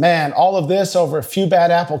 man, all of this over a few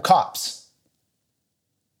bad apple cops.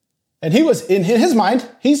 And he was, in his mind,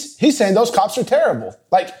 he's saying those cops are terrible.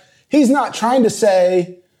 Like, he's not trying to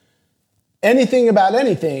say anything about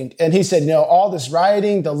anything. And he said, all this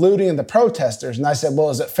rioting, the looting, and the protesters. And I said,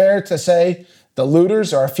 well, is it fair to say the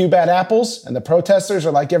looters are a few bad apples and the protesters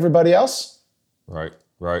are like everybody else? Right.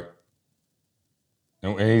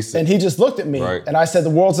 And he just looked at me and I said, the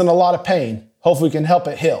world's in a lot of pain. Hopefully we can help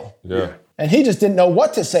it heal. Yeah. And he just didn't know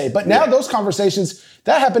what to say. But now those conversations,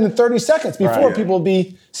 that happened in 30 seconds. Before people would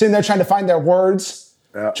be sitting there trying to find their words,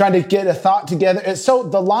 trying to get a thought together. And so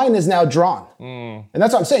the line is now drawn. And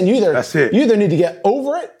that's what I'm saying. You either need to get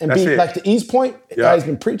over it and be like to E's point, he's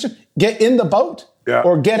been preaching, get in the boat.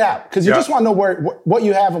 Or get out, because you just want to know what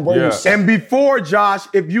you have and where you sit. And before, Josh,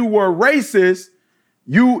 if you were racist,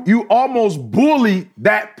 you almost bully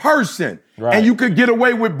that person, and you could get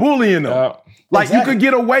away with bullying them. You could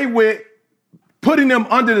get away with putting them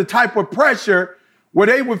under the type of pressure where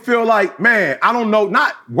they would feel like, man, I don't know,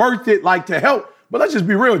 not worth it, like to help. But let's just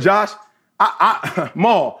be real, Josh.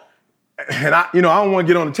 Maul, and I don't want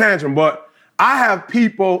to get on a tantrum, but I have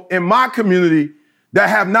people in my community that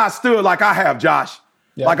have not stood like I have, Josh.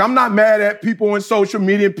 Like, I'm not mad at people in social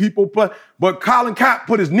media, but Colin Kaepernick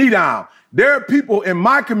put his knee down. There are people in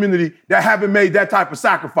my community that haven't made that type of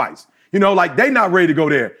sacrifice. Like, they not ready to go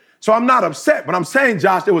there. So I'm not upset, but I'm saying,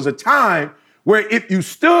 Josh, there was a time where if you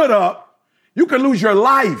stood up, you could lose your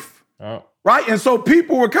life, right? And so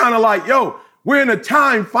people were kind of like, yo, we're in a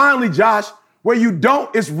time finally, Josh, where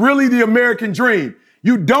it's really the American dream.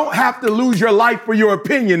 You don't have to lose your life for your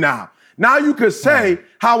opinion now. Now you could say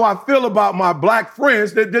how I feel about my black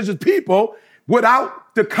friends, that there's just people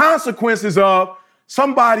without the consequences of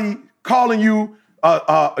somebody calling you,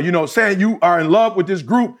 saying you are in love with this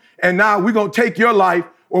group and now we're going to take your life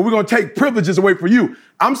or we're going to take privileges away from you.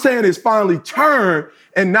 I'm saying it's finally turned,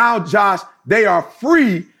 and now, Josh, they are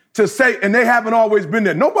free to say, and they haven't always been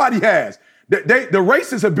there. Nobody has. The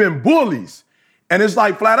racists have been bullies. And it's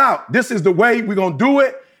like flat out, this is the way we're going to do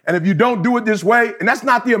it. And if you don't do it this way, and that's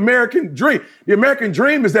not the American dream. The American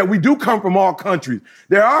dream is that we do come from all countries.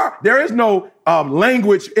 There is no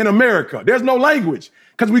language in America. There's no language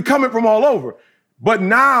because we coming from all over. But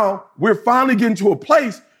now we're finally getting to a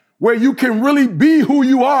place where you can really be who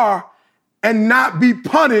you are and not be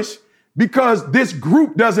punished because this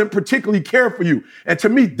group doesn't particularly care for you. And to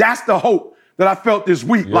me, that's the hope that I felt this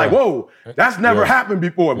week. Yeah. Like, whoa, that's never happened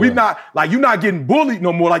before. We're not, like, you're not getting bullied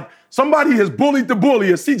no more. Like, somebody has bullied the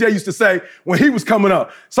bully, as CJ used to say when he was coming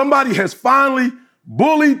up. Somebody has finally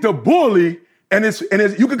bullied the bully, and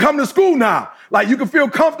you can come to school now. Like, you can feel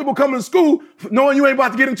comfortable coming to school knowing you ain't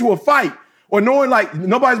about to get into a fight or knowing, like,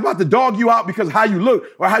 nobody's about to dog you out because of how you look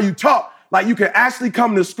or how you talk. Like, you can actually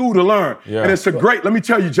come to school to learn. Yeah. And it's a great, let me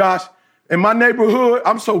tell you, Josh, in my neighborhood,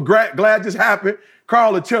 I'm so glad this happened.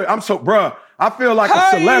 Carl will tell you, bruh, I feel like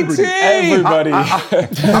a celebrity. Everybody.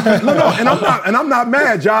 No, and I'm not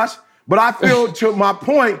mad, Josh, but I feel to my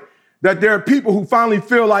point that there are people who finally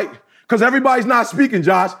feel like, because everybody's not speaking,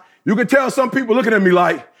 Josh, you can tell some people looking at me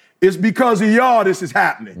like, it's because of y'all this is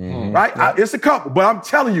happening, right? Yeah. It's a couple, but I'm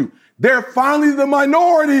telling you, they're finally the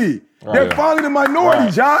minority. Right. They're finally the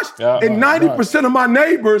minority, Josh. Yeah. And 90% of my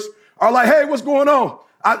neighbors are like, hey, what's going on?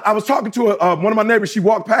 I was talking to one of my neighbors. She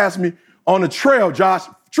walked past me on the trail, Josh.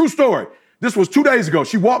 True story. This was 2 days ago.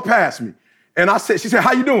 She walked past me. And she said,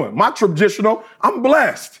 how you doing? My traditional, I'm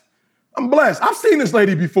blessed. I'm blessed. I've seen this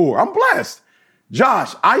lady before. I'm blessed.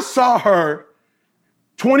 Josh, I saw her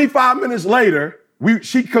 25 minutes later.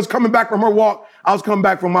 Because coming back from her walk, I was coming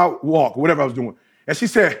back from my walk, or whatever I was doing. And she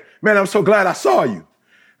said, man, I'm so glad I saw you.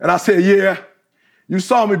 And I said, yeah, you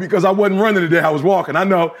saw me because I wasn't running today. I was walking. I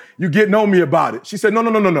know you getting on me about it. She said,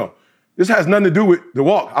 no. This has nothing to do with the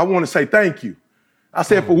walk. I want to say thank you. I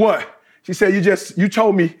said, for what? She said, you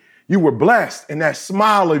told me you were blessed in that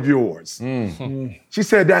smile of yours. She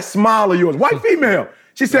said, that smile of yours. White female.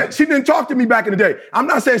 She said, she didn't talk to me back in the day. I'm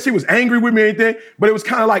not saying she was angry with me or anything, but it was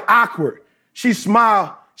kind of like awkward. She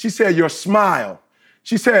smiled. She said, your smile.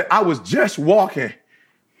 She said, I was just walking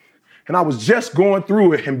and I was just going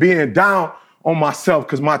through it and being down on myself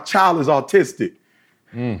because my child is autistic.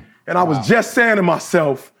 And I was just saying to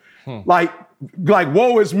myself, like,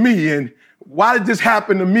 woe is me, and why did this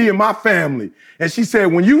happen to me and my family? And she said,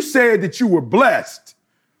 when you said that you were blessed,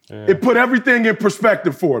 it put everything in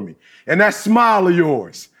perspective for me. And that smile of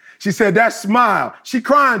yours. She said, that smile. She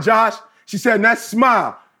crying, Josh. She said, that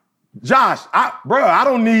smile. Josh, I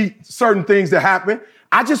don't need certain things to happen.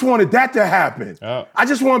 I just wanted that to happen. I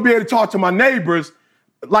just want to be able to talk to my neighbors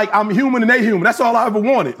like I'm human and they human. That's all I ever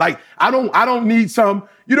wanted. Like, I don't need some,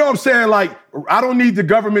 you know what I'm saying? Like, I don't need the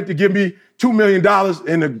government to give me $2 million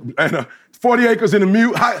and 40 acres in a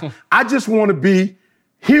mute. I just want to be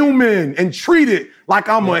human and treated like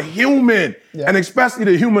I'm a human, and especially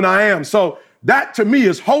the human I am. So that to me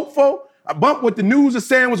is hopeful. I bump what the news is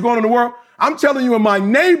saying, what's going on in the world. I'm telling you, in my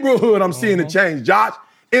neighborhood, I'm seeing a change, Josh.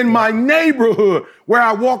 In my neighborhood, where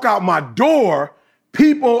I walk out my door,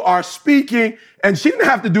 people are speaking, and she didn't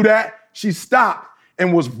have to do that. She stopped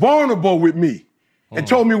and was vulnerable with me and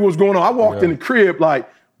told me what was going on. I walked in the crib like,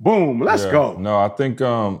 boom, let's go. No, I think,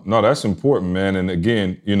 that's important, man. And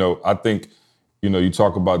again, I think, you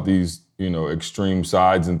talk about these, extreme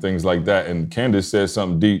sides and things like that. And Candace said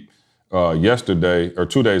something deep yesterday or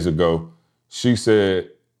 2 days ago. She said,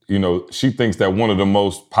 she thinks that one of the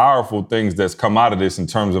most powerful things that's come out of this in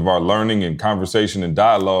terms of our learning and conversation and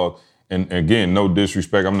dialogue, and again, no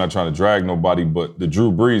disrespect, I'm not trying to drag nobody, but the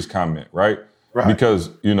Drew Brees comment, right? Because,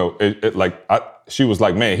 she was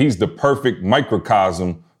like, man, he's the perfect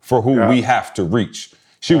microcosm for who we have to reach.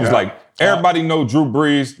 She was like, everybody know Drew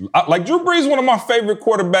Brees. Drew Brees is one of my favorite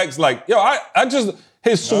quarterbacks. Like, I just,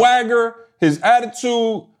 his swagger, his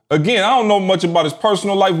attitude, again, I don't know much about his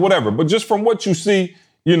personal life, whatever, but just from what you see,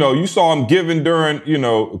 you saw him giving during,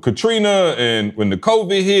 Katrina and when the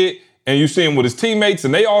COVID hit, and you see him with his teammates,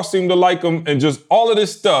 and they all seem to like him, and just all of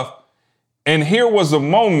this stuff. And here was a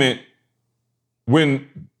moment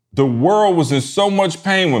when the world was in so much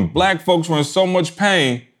pain, when black folks were in so much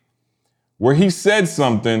pain, where he said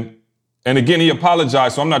something, and again, he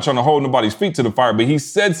apologized, so I'm not trying to hold nobody's feet to the fire, but he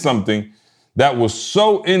said something that was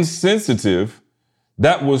so insensitive,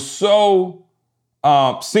 that was so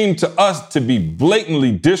seemed to us to be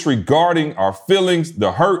blatantly disregarding our feelings,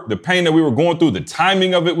 the hurt, the pain that we were going through. The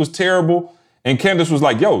timing of it was terrible. And Candace was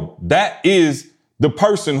like, yo, that is the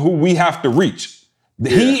person who we have to reach.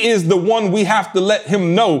 He is the one we have to let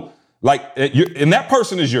him know, and that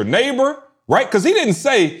person is your neighbor, right? Because he didn't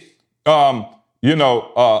say,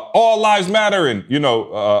 all lives matter and,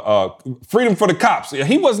 freedom for the cops.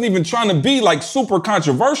 He wasn't even trying to be like super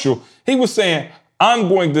controversial. He was saying,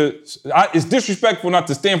 it's disrespectful not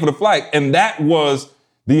to stand for the flag. And that was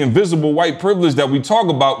the invisible white privilege that we talk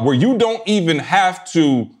about, where you don't even have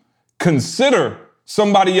to consider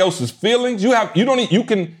somebody else's feelings. You don't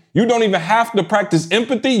even have to practice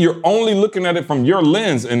empathy. You're only looking at it from your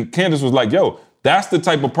lens. And Candace was like, yo, that's the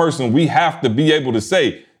type of person we have to be able to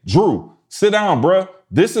say, Drew, sit down, bruh.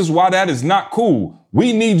 This is why that is not cool.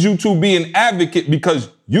 We need you to be an advocate because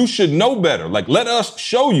you should know better. Like, let us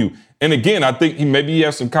show you. And again, I think maybe he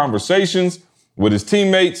has some conversations with his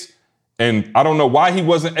teammates. And I don't know why he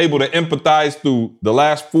wasn't able to empathize through the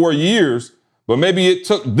last 4 years, but maybe it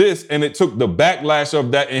took this and it took the backlash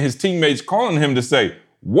of that and his teammates calling him to say,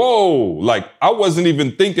 whoa, like I wasn't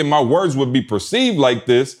even thinking my words would be perceived like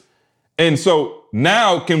this. And so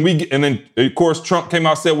now can we get, and then of course Trump came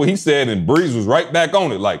out, said what he said, and Breeze was right back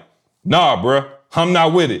on it. Like, nah, bruh, I'm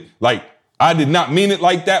not with it. Like, I did not mean it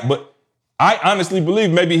like that, but I honestly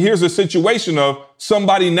believe maybe here's a situation of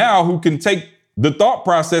somebody now who can take the thought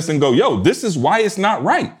process and go, yo, this is why it's not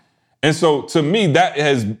right. And so to me, that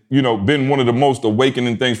has, been one of the most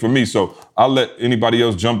awakening things for me. So I'll let anybody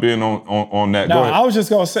else jump in on that. No, Go ahead. I was just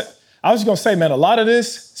gonna say, man, a lot of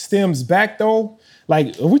this stems back though. Like,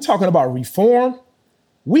 if we're talking about reform,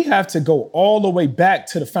 we have to go all the way back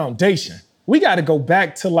to the foundation. We got to go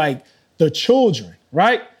back to like the children,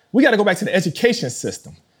 right? We got to go back to the education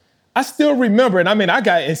system. I still remember, and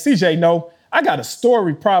CJ know, I got a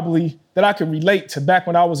story probably that I can relate to back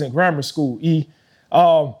when I was in grammar school,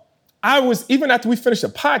 I was, even after we finished the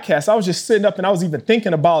podcast, I was just sitting up and I was even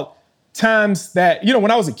thinking about times that,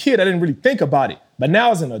 when I was a kid, I didn't really think about it. But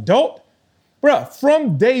now as an adult, bruh,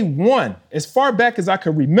 from day one, as far back as I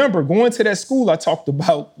can remember, going to that school I talked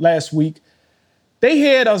about last week, they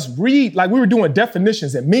had us read, like we were doing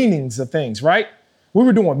definitions and meanings of things, right? We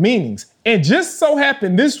were doing meanings. And just so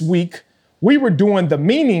happened this week, we were doing the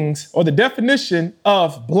meanings or the definition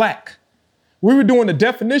of black. We were doing the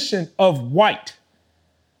definition of white.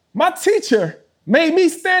 My teacher made me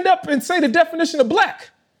stand up and say the definition of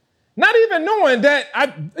black, not even knowing that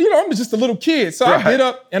I'm just a little kid. So I get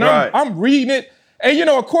up and I'm reading it. And,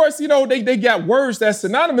 of course, they got words that's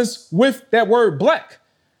synonymous with that word black.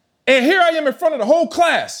 And here I am in front of the whole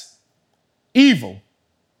class. Evil,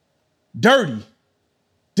 dirty,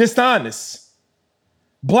 dishonest,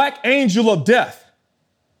 black angel of death.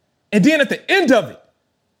 And then at the end of it,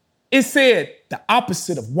 it said the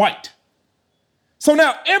opposite of white. So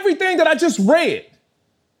now everything that I just read,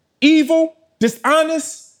 evil,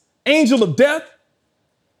 dishonest, angel of death,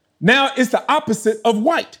 now it's the opposite of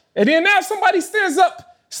white. And then now somebody stands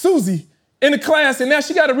up, Susie, in the class, and now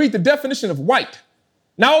she got to read the definition of white.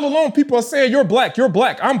 Now all along people are saying, you're black,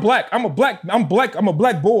 I'm black, I'm a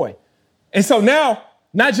black boy. And so now,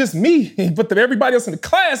 not just me, but everybody else in the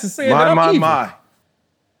class is saying that I'm evil.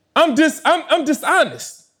 I'm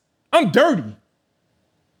dishonest. I'm dirty.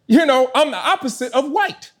 I'm the opposite of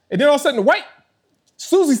white. And then all of a sudden,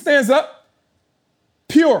 Susie stands up,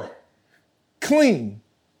 pure, clean,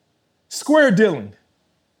 square dealing,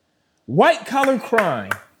 white collar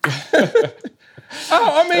crime.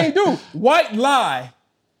 Dude, white lie.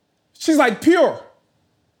 She's like pure.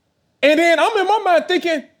 And then I'm in my mind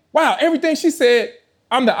thinking, wow, everything she said,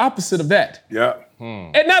 I'm the opposite of that. Yeah.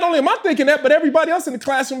 And not only am I thinking that, but everybody else in the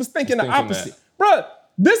classroom was thinking the opposite. Bruh,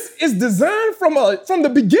 this is designed from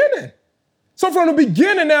the beginning. So from the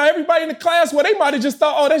beginning now, everybody in the class, they might have just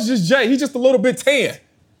thought, oh, that's just Jay. He's just a little bit tan.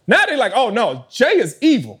 Now they're like, oh, no, Jay is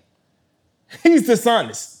evil. He's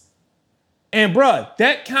dishonest. And bruh,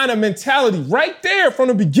 that kind of mentality right there from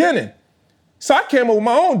the beginning. So I came up with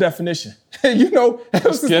my own definition. Ever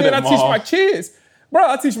since then I teach my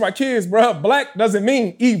kids. Bruh, black doesn't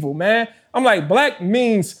mean evil, man. I'm like, black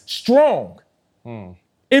means strong.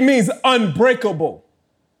 It means unbreakable.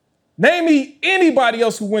 Name me anybody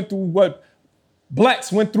else who went through what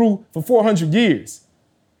blacks went through for 400 years.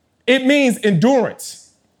 It means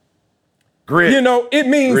endurance. Grit. It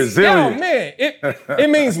means resilience. It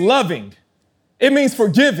means loving. It means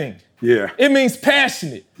forgiving. Yeah. It means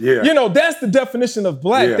passionate. Yeah. That's the definition of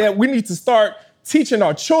black that we need to start teaching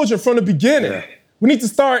our children from the beginning. Yeah. We need to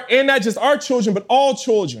start, and not just our children, but all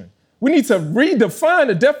children. We need to redefine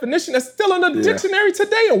the definition that's still in the dictionary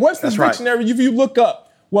today. In Webster's Dictionary, if you look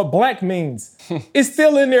up what black means, it's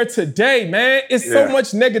still in there today, man. It's so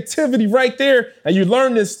much negativity right there. And you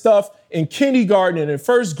learn this stuff in kindergarten and in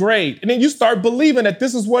first grade. And then you start believing that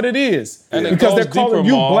this is what it is. And because they're calling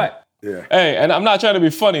you black. Yeah. Hey, and I'm not trying to be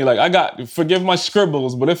funny. Like, forgive my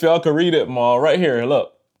scribbles, but if y'all could read it, Ma, right here,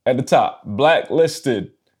 look, at the top.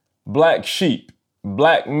 Blacklisted, black sheep,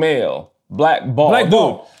 black male, black ball. Black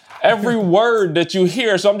ball. every word that you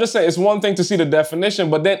hear. So I'm just saying, it's one thing to see the definition,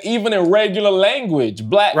 but then even in regular language,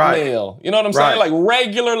 blackmail, you know what I'm saying? Like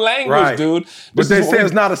regular language, dude. But they say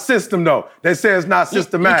it's not a system, though. They say it's not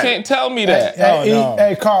systematic. You can't tell me that.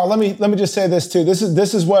 Hey, Carl, let me just say this too. This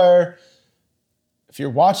is where, if you're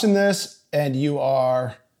watching this and you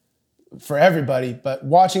are, for everybody, but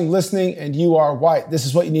watching, listening, and you are white, this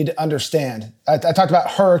is what you need to understand. I talked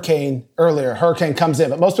about hurricane earlier. Hurricane comes in,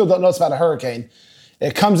 but most people don't know it's about a hurricane.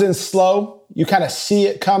 It comes in slow. You kind of see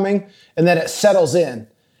it coming, and then it settles in.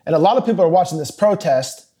 And a lot of people are watching this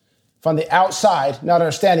protest from the outside, not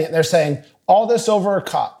understanding it. They're saying, all this over a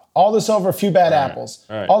cop, all this over a few bad apples,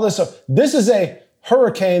 all this. This is a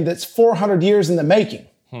hurricane that's 400 years in the making.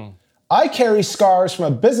 I carry scars from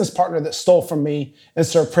a business partner that stole from me and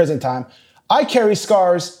served prison time. I carry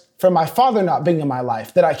scars from my father not being in my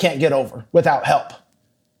life that I can't get over without help.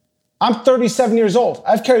 I'm 37 years old.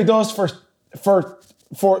 I've carried those for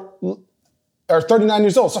 39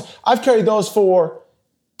 years old. So I've carried those for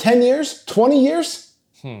 10 years, 20 years,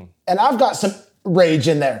 and I've got some rage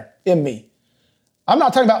in there, in me. I'm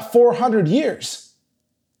not talking about 400 years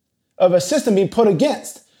of a system being put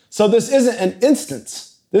against. So this isn't an instance.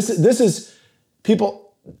 This is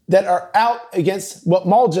people that are out against what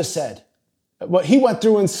Maul just said, what he went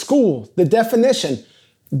through in school, the definition,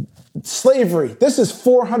 slavery. This is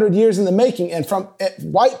 400 years in the making, and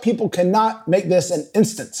white people cannot make this an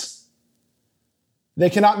instance. They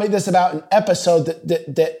cannot make this about an episode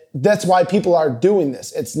that's why people are doing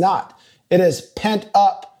this. It's not. It is pent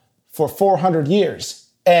up for 400 years.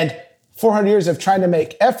 And 400 years of trying to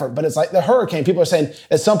make effort, but it's like the hurricane. People are saying,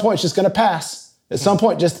 at some point, it's just going to pass. At some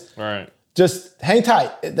point, just hang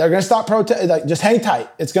tight. They're going to stop protest. Like, just hang tight.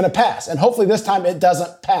 It's going to pass. And hopefully this time it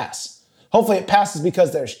doesn't pass. Hopefully it passes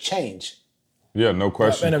because there's change. Yeah, no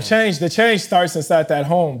question. And the change starts inside that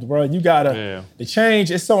home, bro. You gotta, the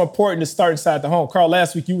change is so important to start inside the home. Carl,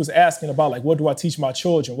 last week you was asking about, like, what do I teach my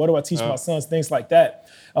children? What do I teach my sons? Things like that.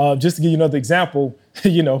 Just to give you another example,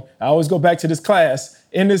 I always go back to this class.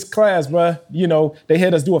 In this class, bro, they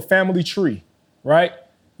had us do a family tree, right?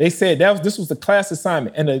 They said this was the class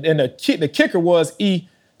assignment. And the kicker was, the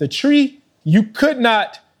tree, you could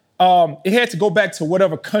not, it had to go back to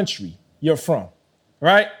whatever country you're from,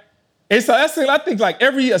 right? And so that's, I think, like,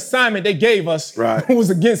 every assignment they gave us was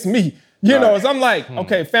against me. So I'm like,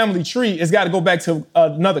 okay, family tree, it's got to go back to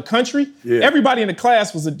another country. Yeah. Everybody in the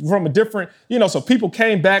class was from a different, so people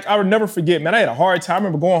came back. I would never forget, man, I had a hard time. I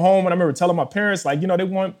remember going home and I remember telling my parents, like, they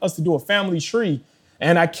want us to do a family tree.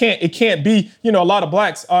 And it can't be, a lot of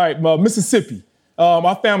blacks, all right, Mississippi.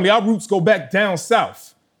 Our family, our roots go back down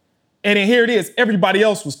south. And then here it is, everybody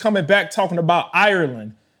else was coming back talking about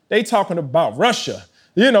Ireland. They talking about Russia.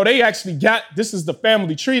 They actually got, this is the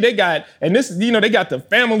family tree. They got, and this, they got the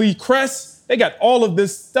family crest. They got all of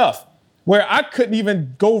this stuff where I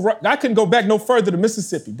couldn't go back no further to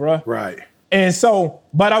Mississippi, bro. Right. And so,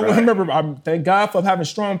 but I remember, thank God for having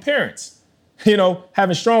strong parents.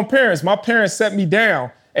 Having strong parents. My parents set me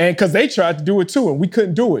down, and because they tried to do it too, and we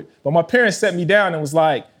couldn't do it. But my parents set me down and was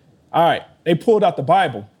like, all right, they pulled out the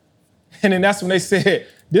Bible. And then that's when they said,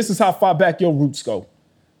 this is how far back your roots go.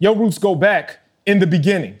 Your roots go back in the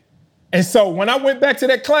beginning. And so when I went back to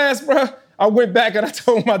that class, bro, I went back and I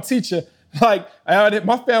told my teacher, like,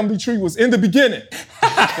 my family tree was in the beginning.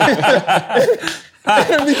 In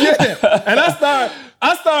the beginning. And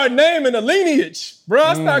I started naming the lineage, bro.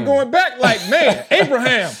 I started going back like, man,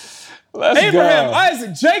 Abraham,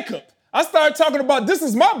 Isaac, Jacob. I started talking about, this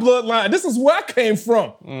is my bloodline. This is where I came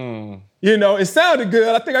from. It sounded good.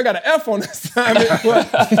 I think I got an F on this assignment, but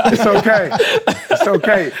it's okay. It's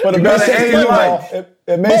okay. But you got an A life.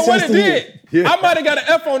 It made sense what it to did, you. I might have got an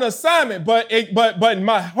F on the assignment, but in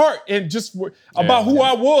my heart, and just about who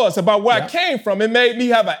I was, about where I came from, it made me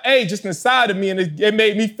have an A just inside of me, and it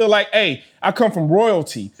made me feel like, hey, I come from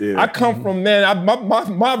royalty. Yeah. I come from, man,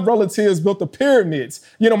 my relatives built the pyramids.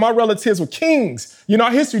 My relatives were kings.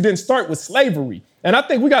 Our history didn't start with slavery. And I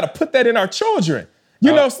think we got to put that in our children.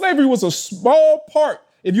 Slavery was a small part,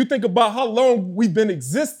 if you think about how long we've been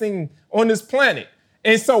existing on this planet.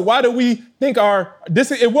 And so why do we think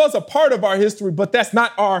it was a part of our history, but that's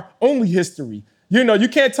not our only history. You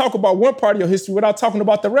can't talk about one part of your history without talking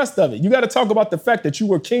about the rest of it. You got to talk about the fact that you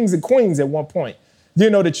were kings and queens at one point.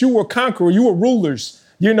 That you were conquerors, you were rulers,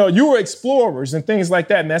 you were explorers and things like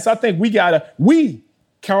that, man. So I think we,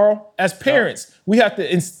 Carl, as parents, we have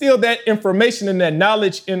to instill that information and that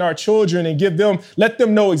knowledge in our children and let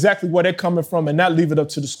them know exactly where they're coming from and not leave it up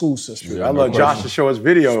to the school system. Yeah, I love Josh to show us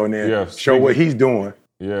video on there, show what he's doing.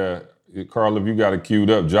 Yeah, Carl, if you got it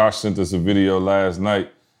queued up, Josh sent us a video last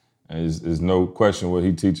night, and there's no question what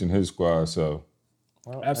he's teaching his squad, so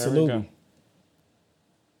Well, Absolutely.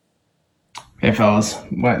 Hey fellas,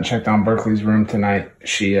 went and checked on Berkeley's room tonight.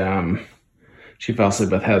 She fell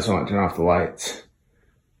asleep with heads on, turned off the lights.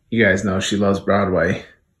 You guys know she loves Broadway,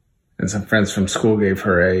 and some friends from school gave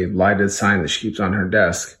her a lighted sign that she keeps on her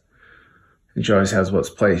desk. And she always has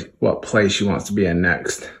what play she wants to be in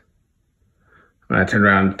next. When I turned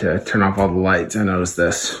around to turn off all the lights, I noticed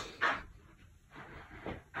this.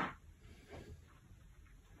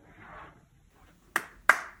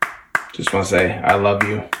 Just want to say, I love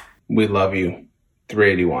you. We love you.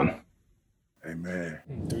 381. Amen.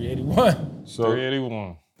 381. So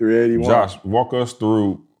 381. 381. Josh, walk us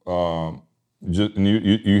through. And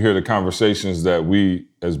you hear the conversations that we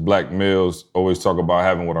as black males always talk about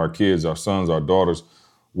having with our kids, our sons, our daughters.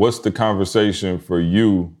 What's the conversation for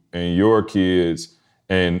you and your kids?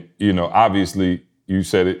 And obviously you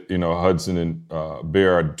said it. Hudson and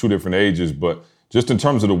Bear are 2 different ages, but just in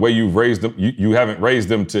terms of the way you've raised them, you haven't raised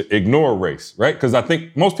them to ignore race, right? Because I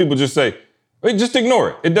think most people just say, hey, just ignore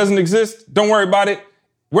it. It doesn't exist. Don't worry about it.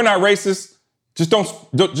 We're not racist. Just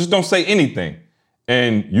don't say anything.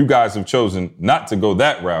 And you guys have chosen not to go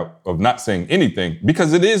that route of not saying anything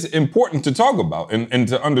because it is important to talk about and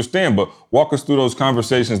to understand. But walk us through those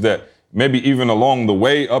conversations that maybe even along the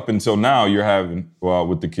way up until now you're having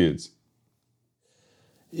with the kids.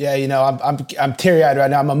 Yeah, I'm teary-eyed right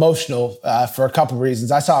now. I'm emotional for a couple of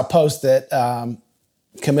reasons. I saw a post that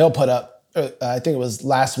Camille put up, I think it was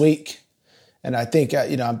last week. And I think,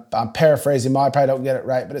 I'm paraphrasing. I probably don't get it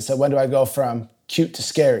right, but it said, when do I go from cute to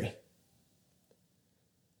scary?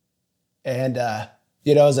 And,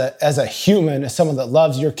 as a human, as someone that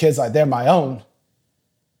loves your kids like they're my own,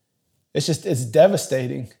 it's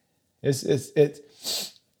devastating. It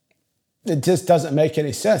just doesn't make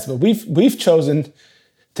any sense. But we've chosen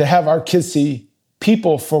to have our kids see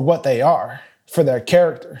people for what they are, for their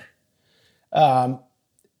character.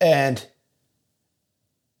 And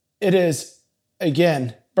it is,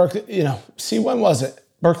 again, Berkeley, when was it?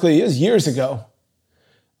 Berkeley is years ago.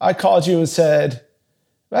 I called you and said,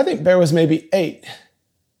 I think Bear was maybe 8.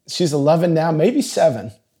 She's 11 now, maybe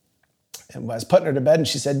 7. And I was putting her to bed and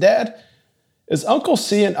she said, Dad, is Uncle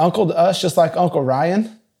C an uncle to us just like Uncle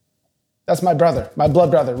Ryan? That's my brother, my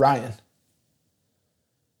blood brother, Ryan.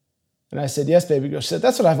 And I said, yes, baby girl. She said,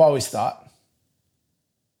 that's what I've always thought.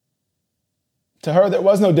 To her, there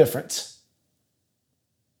was no difference.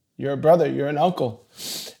 You're a brother, you're an uncle.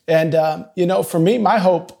 And, for me, my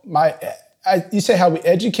hope, you say how we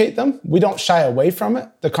educate them. We don't shy away from it,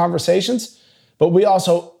 the conversations, but we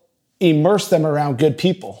also immerse them around good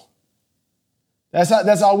people.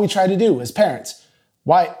 That's all we try to do as parents.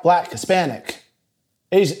 White, black, Hispanic,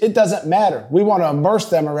 Asian, it doesn't matter. We want to immerse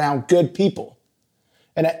them around good people.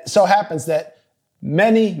 And it so happens that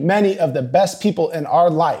many, many of the best people in our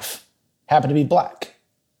life happen to be black.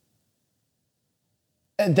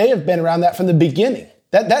 And they have been around that from the beginning.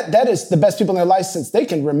 That is the best people in their life since they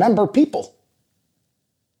can remember people.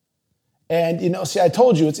 And, I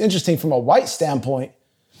told you, it's interesting from a white standpoint.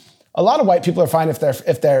 A lot of white people are fine if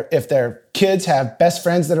their kids have best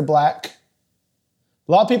friends that are black.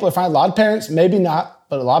 A lot of people are fine. A lot of parents, maybe not,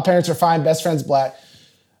 but a lot of parents are fine, best friends black.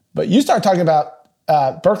 But you start talking about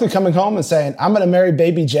Berkeley coming home and saying, I'm going to marry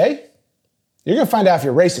baby Jay, you're going to find out if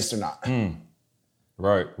you're racist or not.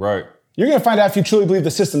 Right. You're going to find out if you truly believe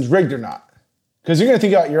the system's rigged or not. Because you're going to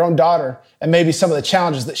think about your own daughter and maybe some of the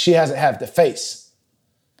challenges that she hasn't had to face.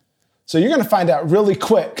 So you're going to find out really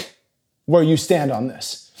quick where you stand on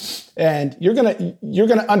this. And you're going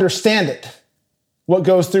to understand it, what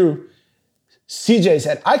goes through CJ's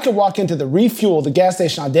head. I could walk into the Refuel, the gas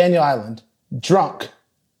station on Daniel Island, drunk,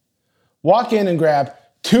 walk in and grab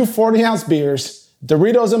 2 40-ounce beers,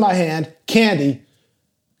 Doritos in my hand, candy,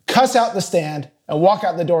 cuss out the stand, and walk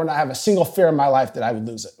out the door and not have a single fear in my life that I would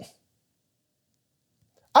lose it.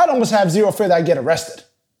 I'd almost have zero fear that I'd get arrested.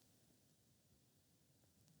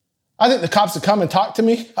 I think the cops would come and talk to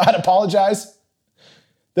me. I'd apologize.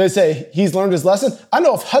 They'd say, he's learned his lesson. I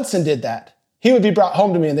know if Hudson did that, he would be brought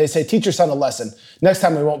home to me and they'd say, teach your son a lesson. Next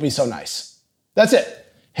time we won't be so nice. That's it.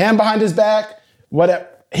 Hand behind his back, whatever.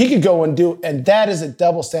 He could go and do, and that is a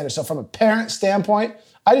double standard. So from a parent standpoint,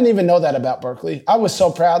 I didn't even know that about Berkeley. I was so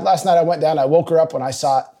proud. Last night I went down, I woke her up when I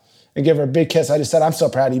saw it and gave her a big kiss. I just said, I'm so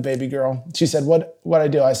proud of you, baby girl. She said, what I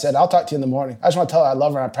do? I said, I'll talk to you in the morning. I just want to tell her I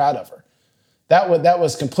love her and I'm proud of her. That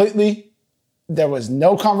was completely, there was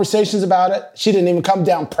no conversations about it. She didn't even come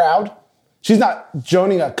down proud. She's not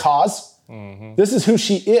joining a cause. Mm-hmm. This is who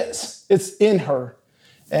she is. It's in her.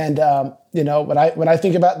 And, when I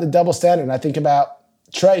think about the double standard and I think about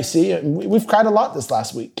Tracy, we've cried a lot this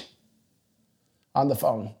last week on the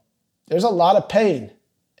phone. There's a lot of pain.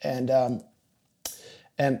 And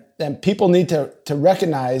And people need to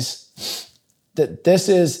recognize that there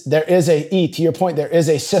is to your point, there is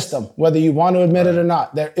a system, whether you want to admit it or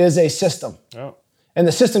not, there is a system. Yep. And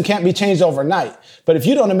the system can't be changed overnight. But if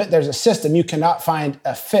you don't admit there's a system, you cannot find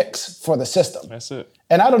a fix for the system. That's it.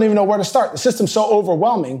 And I don't even know where to start. The system's so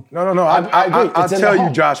overwhelming. No. I agree. I'll tell you,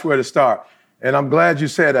 Josh, where to start. And I'm glad you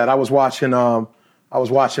said that. I was watching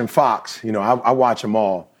Fox. You know, I watch them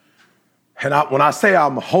all. And when I say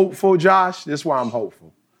I'm hopeful, Josh, this is why I'm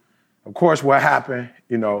hopeful. Of course, what happened,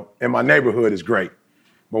 you know, in my neighborhood is great.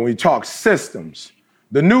 But when you talk systems,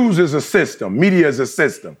 the news is a system. Media is a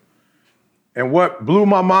system. And what blew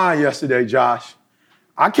my mind yesterday, Josh,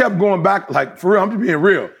 I kept going back, like, for real, I'm just being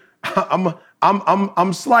real.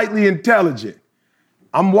 I'm slightly intelligent.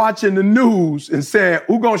 I'm watching the news and saying,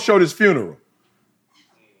 who gonna show this funeral?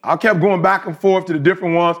 I kept going back and forth to the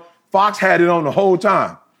different ones. Fox had it on the whole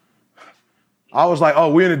time. I was like,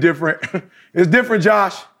 oh, we're in a different, it's different,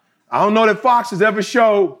 Josh. I don't know that Fox has ever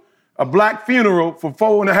showed a black funeral for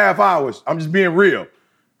 4.5 hours. I'm just being real.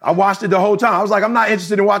 I watched it the whole time. I was like, I'm not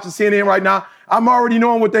interested in watching CNN right now. I'm already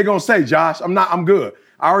knowing what they're gonna say, Josh. I'm good.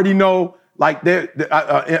 I already know, like,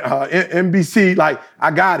 NBC, like, I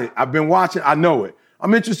got it. I've been watching, I know it.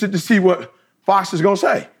 I'm interested to see what Fox is gonna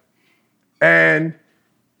say. And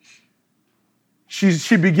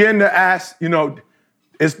she began to ask, you know,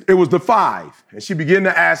 it was the 5. And she began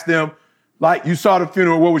to ask them, like, you saw the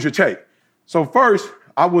funeral, what was your take? So first,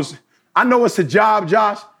 I know it's a job,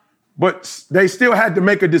 Josh, but they still had to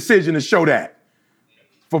make a decision to show that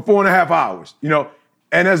for 4.5 hours, you know.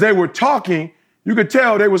 And as they were talking, you could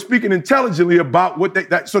tell they were speaking intelligently about what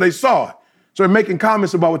so they saw it. So they're making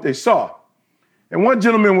comments about what they saw. And one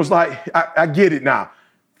gentleman was like, I get it now.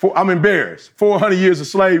 I'm embarrassed. 400 years a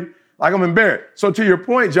slave, like, I'm embarrassed. So to your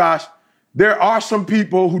point, Josh, there are some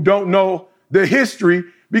people who don't know the history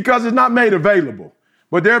because it's not made available.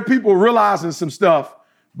 But there are people realizing some stuff.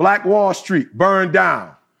 Black Wall Street burned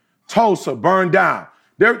down. Tulsa burned down.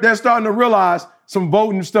 They're starting to realize some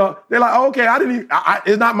voting stuff. They're like, oh, okay,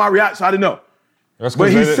 it's not my reaction, so I didn't know. That's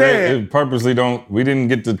because they purposely we didn't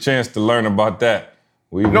get the chance to learn about that.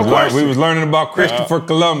 We was learning about Christopher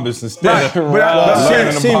Columbus instead of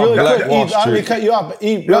learning about Black Wall Street. Let me cut you off, but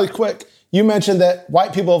really quick, you mentioned that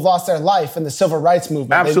white people have lost their life in the civil rights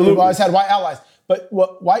movement. Absolutely. We've always had white allies. But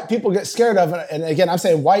what white people get scared of, and again, I'm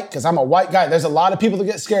saying white because I'm a white guy, there's a lot of people that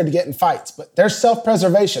get scared to get in fights, but there's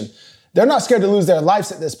self-preservation. They're not scared to lose their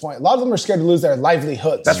lives at this point. A lot of them are scared to lose their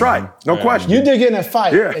livelihoods. That's right. No question. You dig in a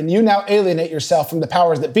fight, and you now alienate yourself from the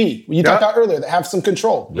powers that be. You talked about earlier that have some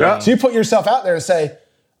control. Yeah. So you put yourself out there and say,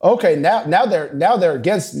 okay, now they're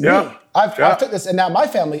against me. I've took this, and now my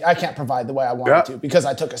family, I can't provide the way I wanted to because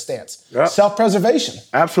I took a stance. Self-preservation.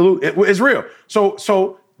 Absolutely. It's real.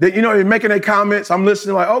 So you know, they're making their comments. I'm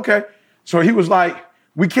listening like, okay. So he was like,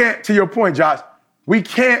 we can't, to your point, Josh, we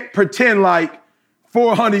can't pretend like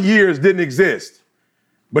 400 years didn't exist.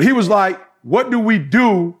 But he was like, what do we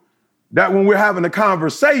do that when we're having a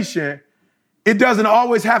conversation, it doesn't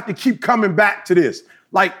always have to keep coming back to this?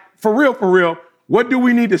 Like, for real, what do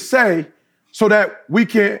we need to say so that we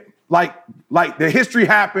can, like the history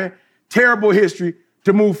happened, terrible history,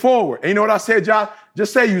 to move forward? And you know what I said, Josh?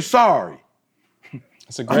 Just say you're sorry.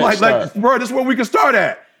 That's a great start. Bro, this is where we can start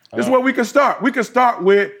at. This is where we can start. We can start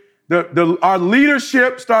with our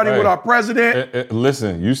leadership, starting with our president.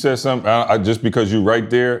 Listen, you said something just because you're right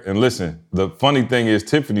there. And listen, the funny thing is,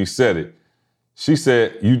 Tiffany said it. She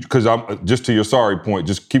said, because I'm just to your sorry point,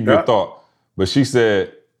 just keep your thought. But she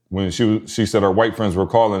said, when she said her white friends were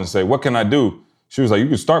calling and say, what can I do? She was like, you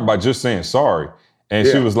can start by just saying sorry. And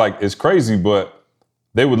she was like, it's crazy, but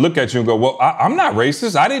they would look at you and go, well, I'm not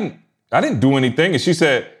racist. I didn't do anything. And she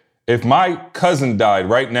said, if my cousin died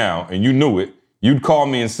right now and you knew it, you'd call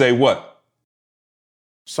me and say what?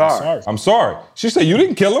 Sorry. I'm sorry. She said, you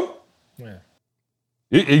didn't kill him. Yeah.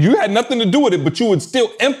 You had nothing to do with it, but you would still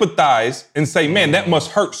empathize and say, man, that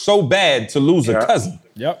must hurt so bad to lose a cousin.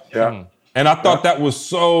 Yep. Yeah. And I thought that was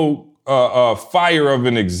so fire of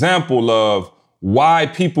an example of why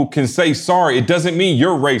people can say sorry. It doesn't mean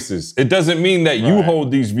you're racist. It doesn't mean that you hold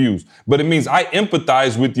these views, but it means I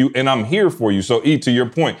empathize with you and I'm here for you. So E, to your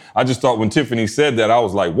point, I just thought when Tiffany said that, I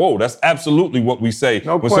was like, whoa, that's absolutely what we say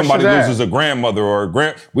when somebody loses a grandmother or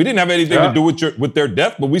a we didn't have anything to do with their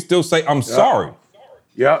death, but we still say, I'm sorry.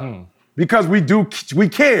 Yeah. Because we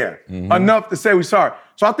care enough to say we're sorry.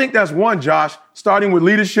 So I think that's one, Josh, starting with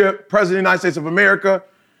leadership, President of the United States of America,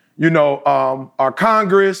 you know, our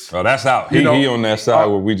Congress. Oh, that's out. He on that side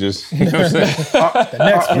where we just, you know what I'm saying?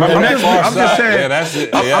 I'm just saying. Yeah, that's it.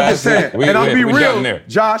 I'm just saying. And I'll be real,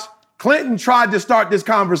 Josh, Clinton tried to start this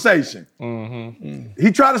conversation.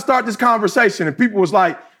 He tried to start this conversation, and people was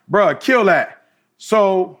like, bruh, kill that.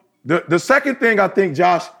 So the second thing I think,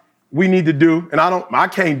 Josh, we need to do, and I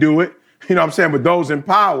can't do it, you know what I'm saying, but those in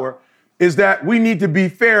power, is that we need to be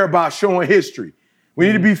fair about showing history. We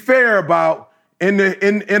need to be fair about,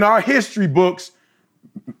 in our history books,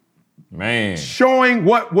 showing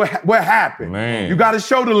what happened. Man. You got to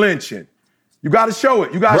show the lynching. You got to show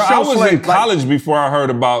it. You got to show I was in college before I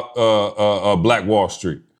heard about Black Wall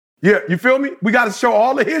Street. Yeah, you feel me? We got to show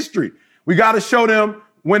all the history. We got to show them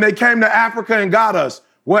when they came to Africa and got us,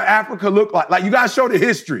 what Africa looked like. Like, you got to show the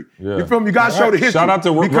history. Yeah. You feel me? You got to show the history. Shout out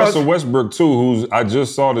to Russell Westbrook, too, who's I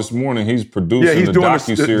just saw this morning. He's producing the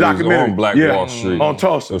docuseries on Black Wall Street. On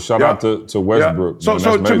Tulsa. So shout out to Westbrook. Yeah.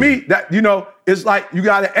 So to me, that, you know, it's like you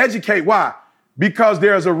got to educate. Why? Because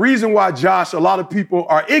there's a reason why, Josh, a lot of people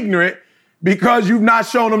are ignorant, because you've not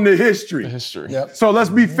shown them the history. Yep. So let's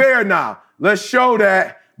be fair now. Let's show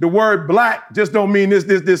that the word black just don't mean this,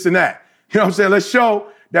 and that. You know what I'm saying? Let's show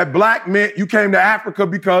that black meant you came to Africa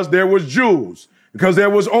because there was jewels, because there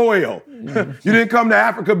was oil. You didn't come to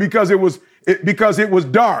Africa because it was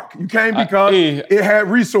dark. You came because it had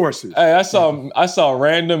resources. Hey, I saw a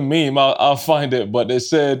random meme. I'll find it, but it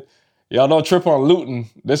said, y'all don't trip on looting.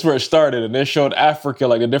 That's where it started. And they showed Africa,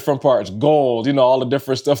 like the different parts, gold, you know, all the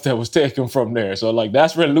different stuff that was taken from there. So like,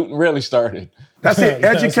 that's where looting really started. That's it,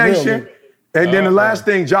 education. And then the last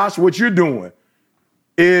thing, Josh, what you're doing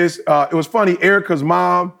is, it was funny, Erica's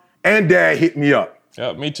mom and dad hit me up.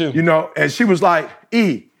 Yeah, me too. You know, and she was like,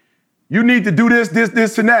 E, you need to do this,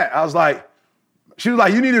 and that. I was like, she was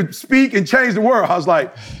like, you need to speak and change the world. I was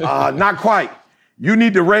like, not quite. You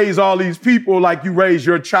need to raise all these people like you raise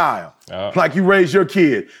your child, like you raise your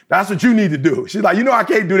kid. That's what you need to do. She's like, you know, I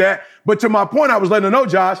can't do that. But to my point, I was letting her know,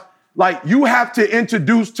 Josh, like you have to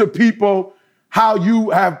introduce to people how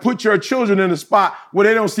you have put your children in a spot where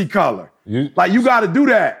they don't see color. You got to do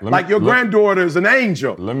that. Like your granddaughter is an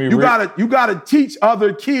angel. You got to teach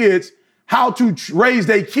other kids how to raise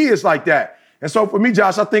their kids like that. And so for me,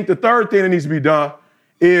 Josh, I think the third thing that needs to be done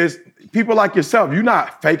is people like yourself. You're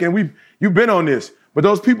not faking. You've been on this. But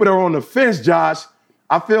those people that are on the fence, Josh,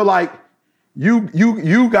 I feel like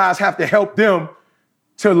you guys have to help them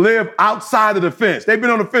to live outside of the fence. They've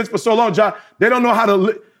been on the fence for so long, Josh. They don't know how to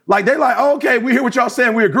live. Like, they're like, oh, okay, we hear what y'all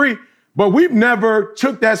saying, we agree, but we've never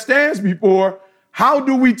took that stance before. How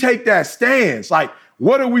do we take that stance? Like,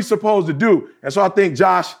 what are we supposed to do? And so I think,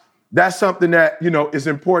 Josh, that's something that, you know, is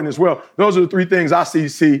important as well. Those are the three things I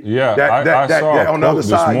see. Yeah, I saw on the other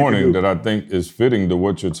side this morning that I think is fitting to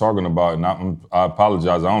what you're talking about. And I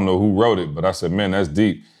apologize. I don't know who wrote it, but I said, man, that's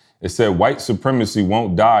deep. It said white supremacy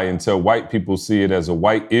won't die until white people see it as a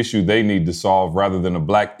white issue they need to solve rather than a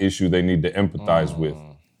black issue they need to empathize with.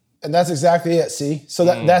 And that's exactly it, see? So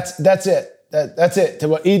that's it. That's it. To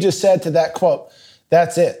what he just said to that quote,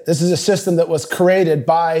 that's it. This is a system that was created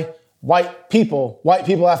by white people. White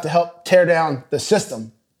people have to help tear down the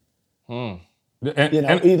system. Let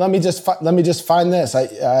me just find this.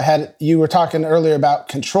 You were talking earlier about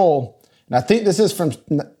control, and I think this is from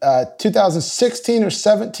 2016 or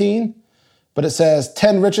 17, but it says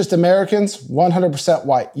 10 richest Americans, 100%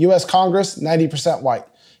 white. U.S. Congress, 90% white.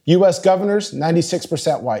 U.S. governors,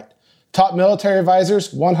 96% white. Top military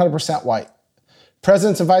advisors, 100% white.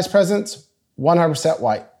 Presidents and vice presidents, 100%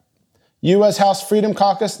 white. U.S. House Freedom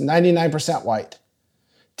Caucus, 99% white.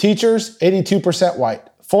 Teachers, 82% white.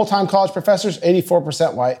 Full-time college professors,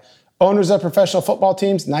 84% white. Owners of professional football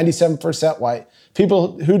teams, 97% white.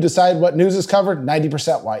 People who decide what news is covered,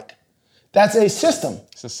 90% white. That's a system.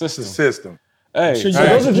 It's a system. It's a system. So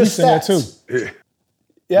those are just stats. Too.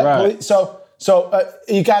 Yeah. Right. So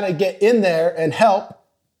you got to get in there and help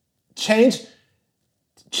change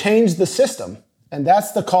the system, and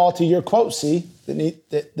that's the call to your quote. See,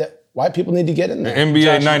 that white people need to get in there. The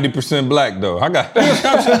NBA 90% black though. I got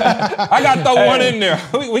to throw one in there.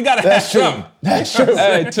 We got to have something. That's true.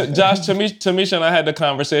 Hey, Josh, Tamisha and I had the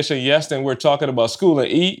conversation yesterday, and we're talking about school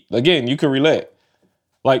and eat. Again, you can relate.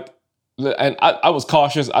 Like, and I was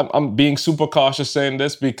cautious. I'm being super cautious saying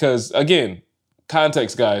this because, again,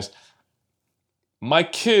 context, guys. My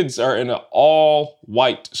kids are in an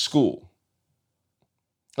all-white school.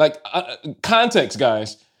 Like, context,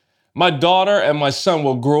 guys. My daughter and my son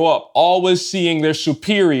will grow up always seeing their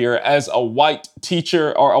superior as a white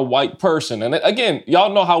teacher or a white person. And again,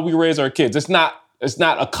 y'all know how we raise our kids. It's not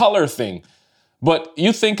a color thing. But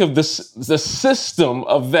you think of the system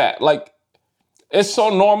of that. Like, it's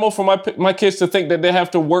so normal for my kids to think that they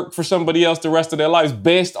have to work for somebody else the rest of their lives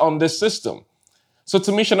based on this system. So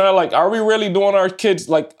Tamisha and I are like, are we really doing our kids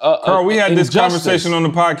like Carl, we had this conversation on the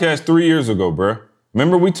podcast 3 years ago, bro.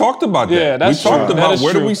 Remember, we talked about that. Yeah, that's we talked true. about That is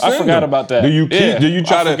where true. do we send I forgot them? about that. Do you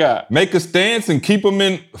try to forgot. make a stance and keep them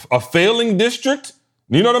in a failing district?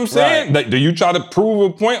 You know what I'm saying? Right. Do you try to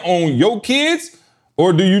prove a point on your kids?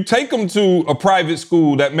 Or do you take them to a private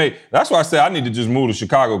school that may... That's why I say I need to just move to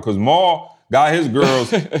Chicago, because Maul got his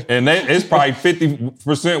girls, and it's probably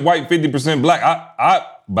 50% white, 50% black.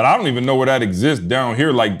 But I don't even know where that exists down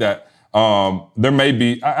here like that. There may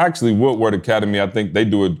be... Actually, Woodward Academy, I think they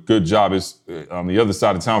do a good job. It's on the other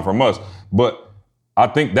side of town from us. But I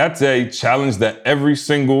think that's a challenge that every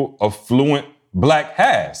single affluent black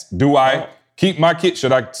has. Do I... keep my kids?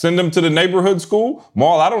 Should I send them to the neighborhood school?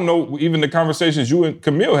 Maul, I don't know even the conversations you and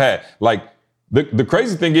Camille had. Like, the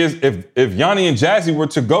crazy thing is, if Yanni and Jazzy were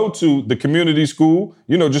to go to the community school,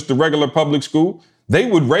 just the regular public school, they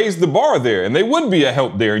would raise the bar there and they would be a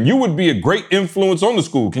help there and you would be a great influence on the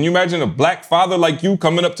school. Can you imagine a black father like you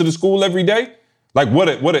coming up to the school every day? Like what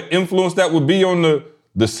an influence that would be on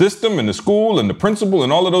the system and the school and the principal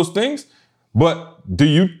and all of those things. But do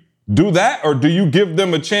you do that, or do you give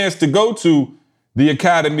them a chance to go to the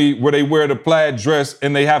academy where they wear the plaid dress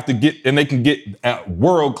and they can get a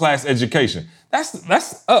world-class education? That's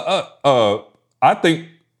I think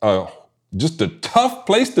just a tough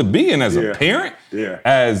place to be in as a parent. Yeah.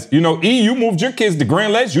 As you moved your kids to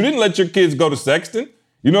Grand Ledge. You didn't let your kids go to Sexton.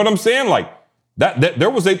 You know what I'm saying? Like that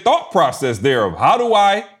there was a thought process there of how do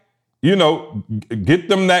I get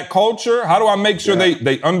them that culture? How do I make sure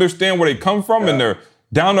they understand where they come from and they're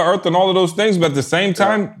down to earth and all of those things, but at the same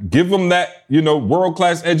time, give them that,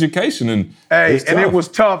 world-class education. And it was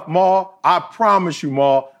tough, Maul. I promise you,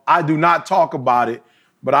 Maul, I do not talk about it,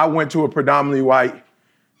 but I went to a predominantly white,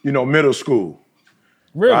 middle school.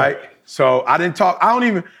 Really? Right? So I didn't talk.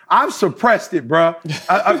 I've suppressed it,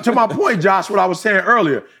 bruh. To my point, Josh, what I was saying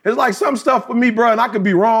earlier, it's like some stuff for me, bruh, and I could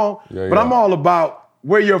be wrong, but I'm all about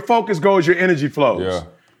where your focus goes, your energy flows. Yeah.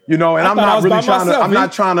 And I'm not really trying to. I'm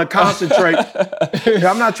not trying to concentrate.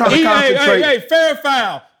 I'm not trying to concentrate. Hey, fair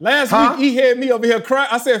foul. Last week he had me over here crying.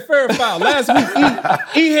 I said fair foul. Last week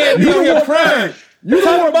he had me over here crying. You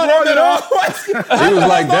talking about it up? He was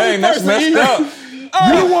like, "Dang, that's messed up."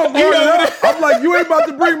 You want brought it up? I'm like, you ain't about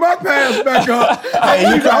to bring my past back up.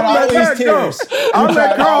 Hey, you got all these tears. I'll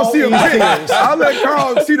let Carl see a pic. I'll let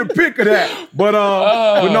Carl see the pic of that. But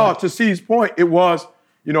no, to C's point, it was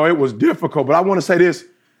difficult. But I want to say this.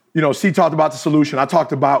 C talked about the solution. I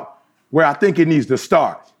talked about where I think it needs to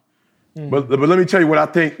start. But let me tell you what I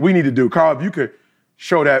think we need to do. Carl, if you could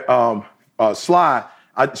show that slide.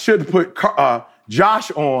 I should put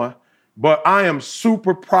Josh on, but I am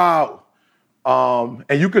super proud.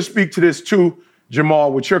 And you can speak to this too,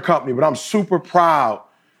 Jamal, with your company, but I'm super proud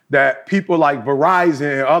that people like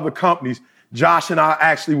Verizon and other companies, Josh and I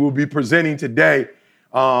actually will be presenting today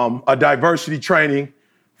a diversity training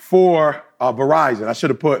for Verizon. I should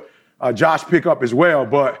have put Josh pick up as well,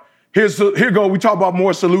 but here go. We talk about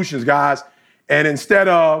more solutions, guys. And instead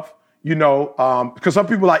of, because some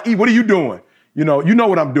people are like, E, what are you doing? You know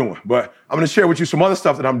what I'm doing, but I'm going to share with you some other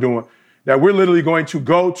stuff that I'm doing that we're literally going to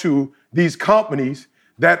go to these companies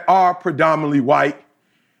that are predominantly white.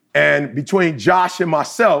 And between Josh and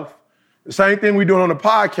myself, the same thing we're doing on the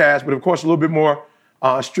podcast, but of course a little bit more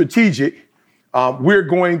strategic, we're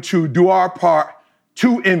going to do our part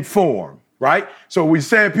to inform, right? So we're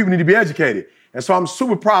saying people need to be educated. And so I'm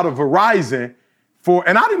super proud of Verizon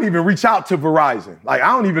and I didn't even reach out to Verizon. Like, I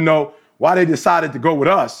don't even know why they decided to go with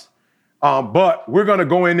us. But we're going to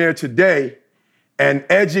go in there today and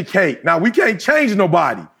educate. Now, we can't change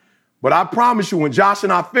nobody, but I promise you, when Josh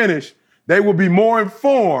and I finish, they will be more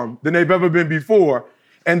informed than they've ever been before,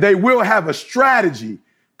 and they will have a strategy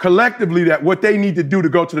collectively that what they need to do to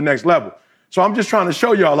go to the next level. So I'm just trying to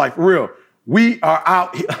show y'all, like, for real, we are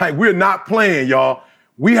out, like, we're not playing, y'all.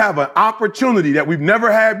 We have an opportunity that we've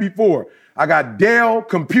never had before. I got Dell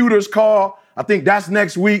Computers call. I think that's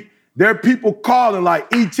next week. There are people calling like,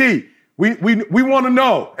 ET, we want to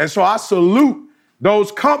know. And so I salute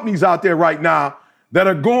those companies out there right now that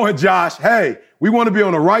are going, Josh, hey, we want to be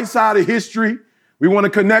on the right side of history. We want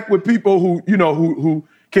to connect with people who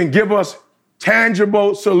can give us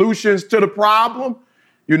tangible solutions to the problem,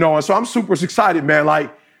 and so I'm super excited, man.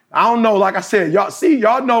 Like, I don't know, like I said,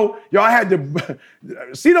 y'all know, y'all had to,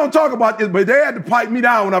 don't talk about this, but they had to pipe me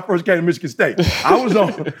down when I first came to Michigan State. I was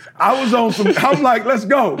on some, I'm like, let's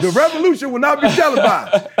go. The revolution will not be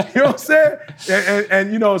televised. You know what I'm saying?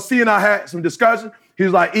 And C and I had some discussion. He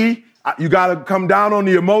was like, E, you got to come down on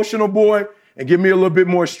the emotional, boy, and give me a little bit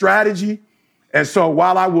more strategy. And so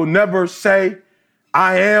while I will never say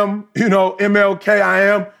I am, MLK, I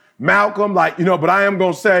am Malcolm, but I am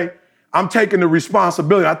going to say I'm taking the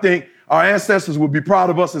responsibility. I think our ancestors would be proud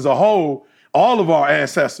of us as a whole all of our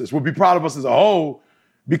ancestors would be proud of us as a whole,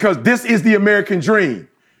 because this is the American dream,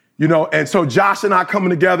 you know? And so Josh and I coming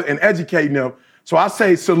together and educating them. So I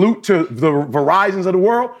say salute to the Verizons of the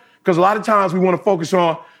world, because a lot of times we want to focus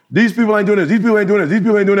on these people ain't doing this, these people ain't doing this, these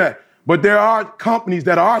people ain't doing that. But there are companies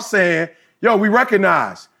that are saying, yo, we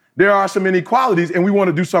recognize there are some inequalities and we want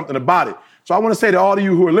to do something about it. So I want to say to all of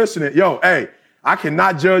you who are listening, yo, hey, I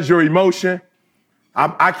cannot judge your emotion.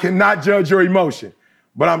 I cannot judge your emotion.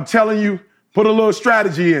 But I'm telling you, put a little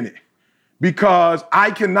strategy in it, because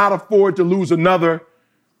I cannot afford to lose another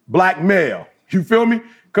black male. You feel me?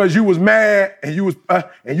 Because you was mad and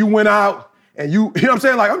you went out and you know what I'm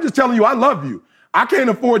saying? Like, I'm just telling you, I love you. I can't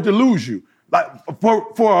afford to lose you. Like,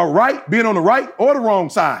 for a right, being on the right or the wrong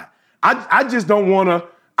side. I just don't want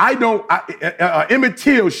to, Emmett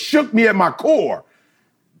Till shook me at my core.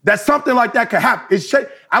 That something like that could happen.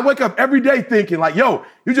 I wake up every day thinking like, yo,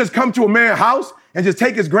 you just come to a man's house and just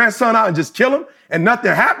take his grandson out and just kill him and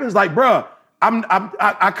nothing happens? Like, bruh,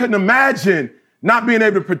 I couldn't imagine not being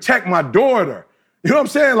able to protect my daughter. You know what I'm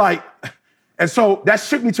saying? Like, and so that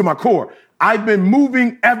shook me to my core. I've been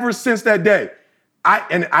moving ever since that day.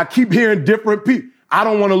 I keep hearing different people. I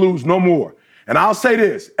don't want to lose no more. And I'll say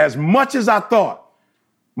this, as much as I thought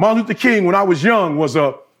Martin Luther King when I was young was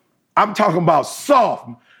I'm talking about soft.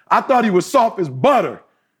 I thought he was soft as butter,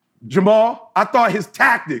 Jamal. I thought his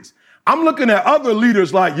tactics. I'm looking at other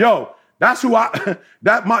leaders like, yo, that's who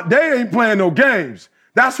they ain't playing no games.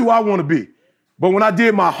 That's who I want to be. But when I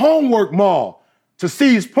did my homework, Maul, to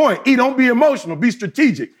see his point, don't be emotional, be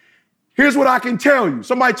strategic. Here's what I can tell you.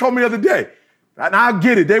 Somebody told me the other day, and I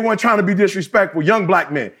get it, they weren't trying to be disrespectful, young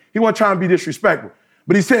black men. He wasn't trying to be disrespectful.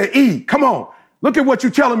 But he said, come on, look at what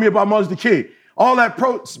you're telling me about Martin Luther King. All that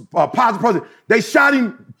positive, they shot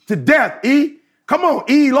him to death, Come on,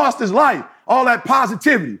 lost his life, all that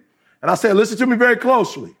positivity. And I said, listen to me very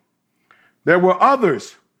closely. There were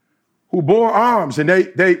others who bore arms and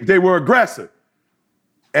they were aggressive.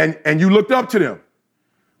 And you looked up to them.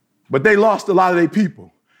 But they lost a lot of their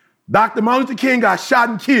people. Dr. Martin Luther King got shot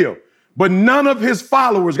and killed, but none of his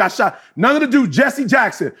followers got shot. None of the dudes, Jesse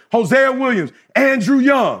Jackson, Hosea Williams, Andrew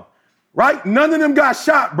Young, right? None of them got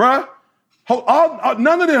shot, bruh.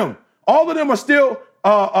 None of them. All of them are still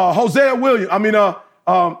Hosea Williams.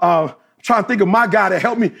 Trying to think of my guy to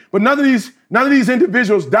help me. But none of these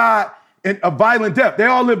individuals died in a violent death. They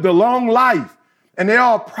all lived a long life, and they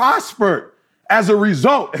all prospered as a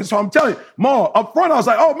result. And so I'm telling you, Maul, up front, I was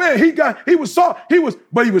like, oh man, he was soft.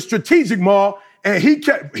 But he was strategic, Maul. And he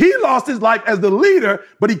lost his life as the leader,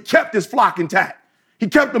 but he kept his flock intact. He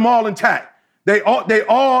kept them all intact. They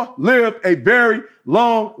all lived a very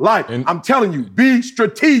long life. And I'm telling you, be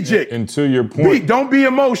strategic. And to your point. Don't be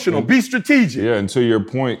emotional, be strategic. Yeah, and to your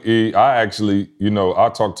point, I actually, I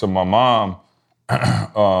talked to my mom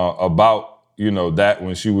about, that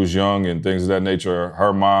when she was young and things of that nature,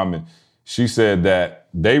 her mom, and she said that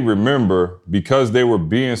they remember, because they were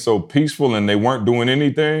being so peaceful and they weren't doing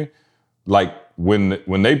anything, like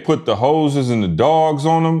when they put the hoses and the dogs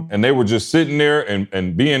on them and they were just sitting there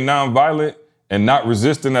and being nonviolent and not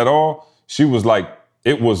resisting at all, she was like,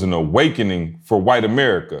 it was an awakening for white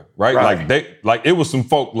America, right? Like it was some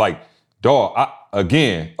folk like, dog,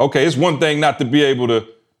 okay, it's one thing not to be able to,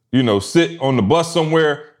 sit on the bus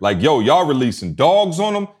somewhere, like, yo, y'all releasing dogs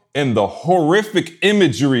on them. And the horrific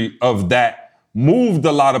imagery of that moved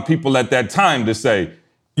a lot of people at that time to say,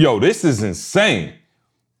 yo, this is insane.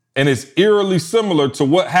 And it's eerily similar to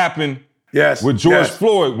what happened with George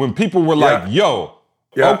Floyd, when people were like, yo,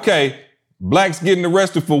 okay, blacks getting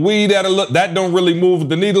arrested for weed, that don't really move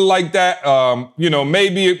the needle like that.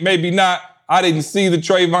 Maybe not. I didn't see the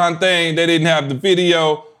Trayvon thing. They didn't have the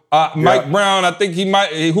video. Mike Brown, I think he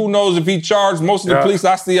might, who knows if he charged. Most of the police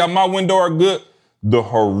I see out my window are good. The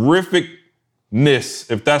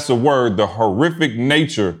horrificness, if that's a word, the horrific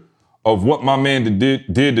nature of what my man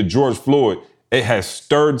did to George Floyd, it has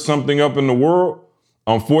stirred something up in the world.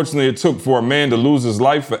 Unfortunately, it took for a man to lose his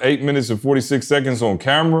life for 8 minutes and 46 seconds on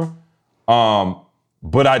camera.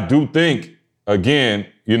 But I do think, again,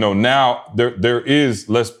 now there is,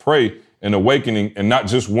 let's pray, an awakening, and not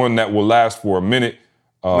just one that will last for a minute,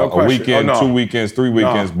 a weekend, 2 weekends, 3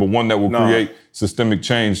 weekends, but one that will create systemic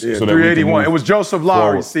change. Yeah, so that we can 381. move It was Joseph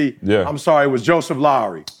Lowry. forward. I'm sorry, it was Joseph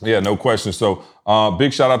Lowry. Yeah, no question. So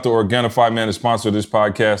big shout out to Organifi, man, the sponsor of this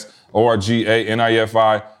podcast,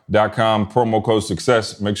 ORGANIFI.com, promo code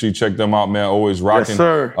success. Make sure you check them out, man. Always rocking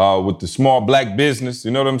with the small black business.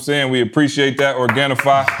 You know what I'm saying? We appreciate that,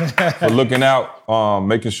 Organifi, for looking out,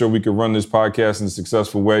 making sure we can run this podcast in a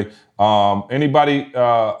successful way. Anybody,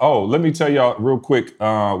 let me tell y'all real quick,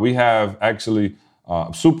 we have actually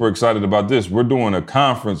I'm super excited about this. We're doing a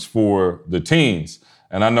conference for the teens.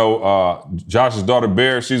 And I know Josh's daughter,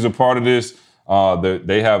 Bear, she's a part of this.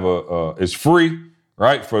 They have it's free,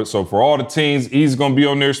 right? So for all the teens, he's going to be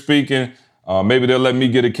on there speaking. Maybe they'll let me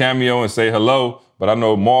get a cameo and say hello. But I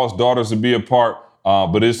know Maul's daughters will be a part.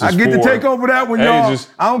 But it's I get to take over that one, y'all.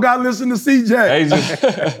 I don't got to listen to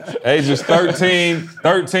CJ. Ages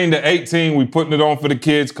 13 to 18, we putting it on for the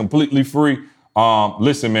kids, completely free.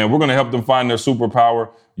 Listen, man, we're going to help them find their superpower.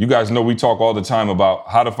 You guys know we talk all the time about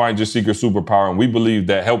how to find your secret superpower, and we believe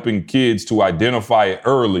that helping kids to identify it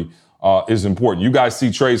early is important. You guys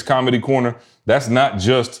see Trey's Comedy Corner. That's not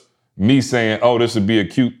just me saying, oh, this would be a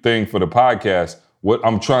cute thing for the podcast. What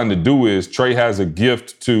I'm trying to do is Trey has a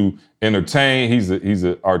gift to entertain. He's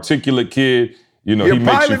an articulate kid. You know, he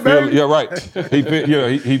makes you feel. Baby. Yeah, right.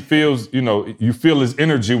 He feels. You know, you feel his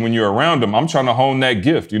energy when you're around him. I'm trying to hone that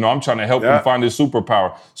gift. You know, I'm trying to help him find his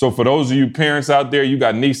superpower. So for those of you parents out there, you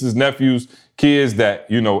got nieces, nephews, kids that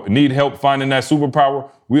need help finding that superpower.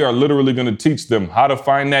 We are literally going to teach them how to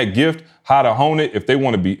find that gift, how to hone it. If they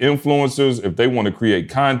want to be influencers, if they want to create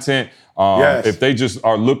content. If they just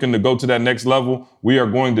are looking to go to that next level, we are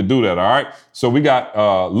going to do that, all right? So we got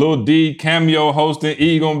Lil D, Cameo hosting,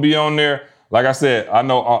 E gonna be on there. Like I said, I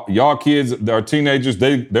know y'all kids, our teenagers,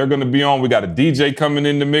 they're gonna be on. We got a DJ coming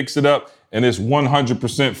in to mix it up, and it's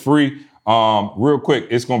 100% free. Real quick,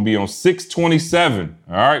 it's gonna be on 6/27,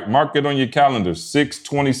 all right? Mark it on your calendar,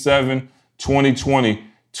 6/27/2020,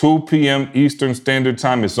 2 p.m. Eastern Standard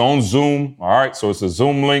Time. It's on Zoom, all right? So it's a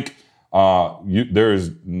Zoom link.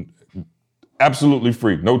 There's absolutely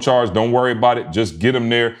free, no charge. Don't worry about it. Just get them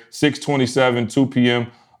there. 6/27, 2 p.m.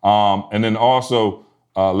 And then also,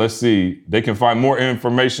 let's see, they can find more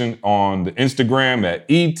information on the Instagram at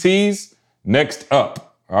ET's Next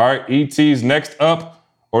Up. All right, ET's Next Up,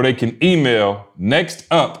 or they can email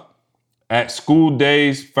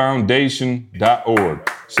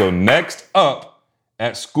nextup@schooldaysfoundation.org. So next up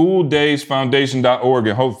at schooldaysfoundation.org,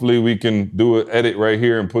 and hopefully we can do an edit right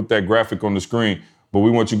here and put that graphic on the screen. But we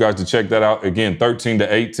want you guys to check that out. Again, 13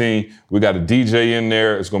 to 18. We got a DJ in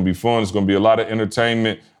there. It's going to be fun. It's going to be a lot of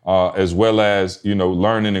entertainment as well as,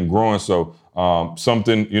 learning and growing. So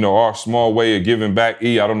something, our small way of giving back.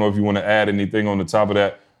 I don't know if you want to add anything on the top of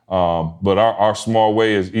that. But our small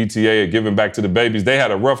way is ETA of giving back to the babies. They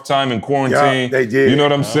had a rough time in quarantine. Yeah, they did. You know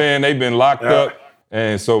what I'm saying? They've been locked up.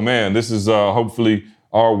 And so, man, this is hopefully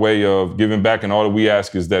our way of giving back. And all that we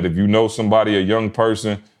ask is that if you know somebody, a young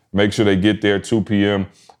person, make sure they get there 2 p.m.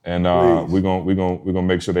 and we're gonna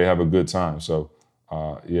make sure they have a good time. So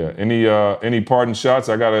any parting shots?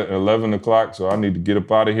 I got at 11 o'clock, so I need to get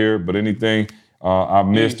up out of here. But anything I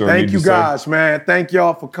missed or thank need you to guys, say? Man. Thank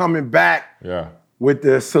y'all for coming back. Yeah. With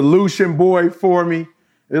the solution boy for me.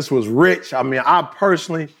 This was rich. I mean, I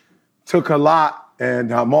personally took a lot, and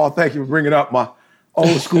Maul, thank you for bringing up my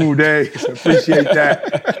old school days. Appreciate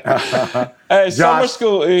that. Hey, Josh, summer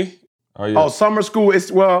school, E. Oh, summer school, it's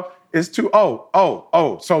too,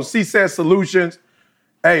 so C said solutions.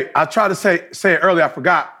 Hey, I tried to say it earlier, I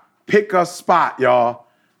forgot. Pick a spot, y'all.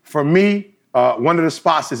 For me, one of the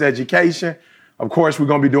spots is education. Of course, we're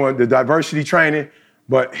gonna be doing the diversity training,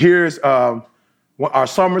 but here's our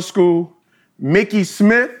summer school. Mickey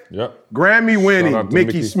Smith, Grammy winning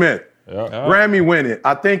Mickey Smith. Grammy winning.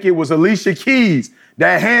 I think it was Alicia Keys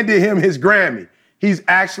that handed him his Grammy. He's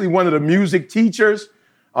actually one of the music teachers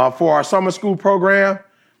for our summer school program.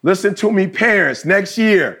 Listen to me, parents. Next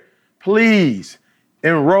year, please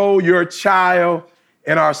enroll your child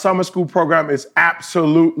in our summer school program. It's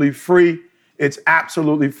absolutely free. It's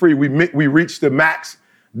absolutely free. We reached the max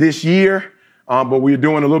this year, but we're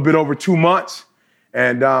doing a little bit over 2 months,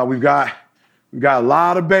 and we've got a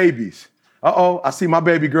lot of babies. I see my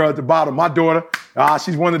baby girl at the bottom. My daughter,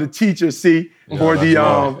 she's one of the teachers. For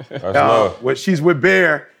she's with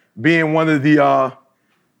Bear, being one of the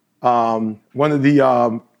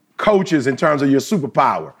coaches in terms of your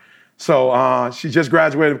superpower. So she just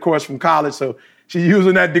graduated, of course, from college. So she's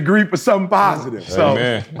using that degree for something positive.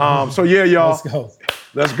 Amen. So yeah, y'all,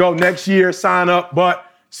 let's go next year. Sign up. But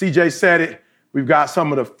CJ said it. We've got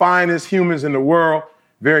some of the finest humans in the world,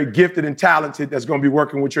 very gifted and talented, that's going to be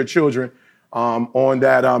working with your children on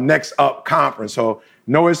that Next Up conference. So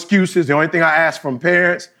no excuses. The only thing I ask from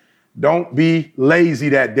parents, don't be lazy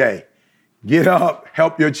that day. Get up,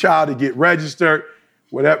 help your child to get registered,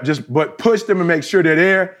 whatever. But push them and make sure they're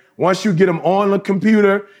there. Once you get them on the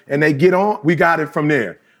computer and they get on, we got it from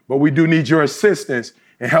there. But we do need your assistance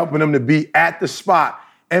in helping them to be at the spot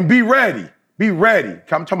and be ready. Be ready.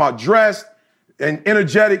 I'm talking about dressed and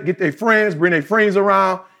energetic. Get their friends, bring their friends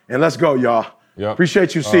around, and let's go, y'all. Yep.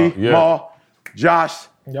 Appreciate you, C. Maul, Josh.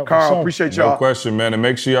 Yep, Carl, sure. appreciate y'all. No question, man. And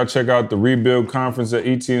make sure y'all check out the Rebuild Conference at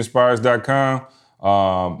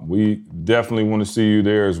etinspires.com. We definitely want to see you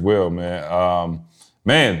there as well, man.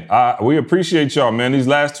 We appreciate y'all, man. These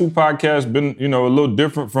last 2 podcasts been, a little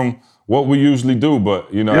different from what we usually do,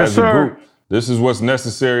 but, as a group, this is what's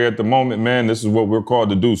necessary at the moment, man. This is what we're called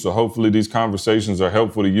to do. So hopefully these conversations are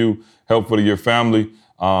helpful to you, helpful to your family.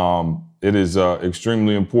 It is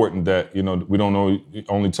extremely important that, we don't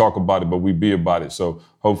only talk about it, but we be about it. So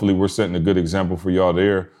hopefully we're setting a good example for y'all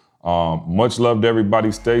there. Much love to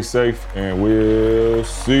everybody. Stay safe, and we'll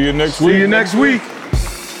see you next week. See you next week.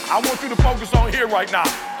 I want you to focus on here right now.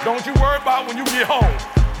 Don't you worry about when you get home.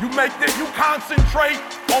 You concentrate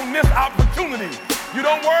on this opportunity. You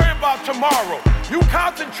don't worry about tomorrow. You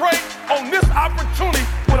concentrate on this opportunity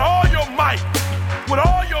with all your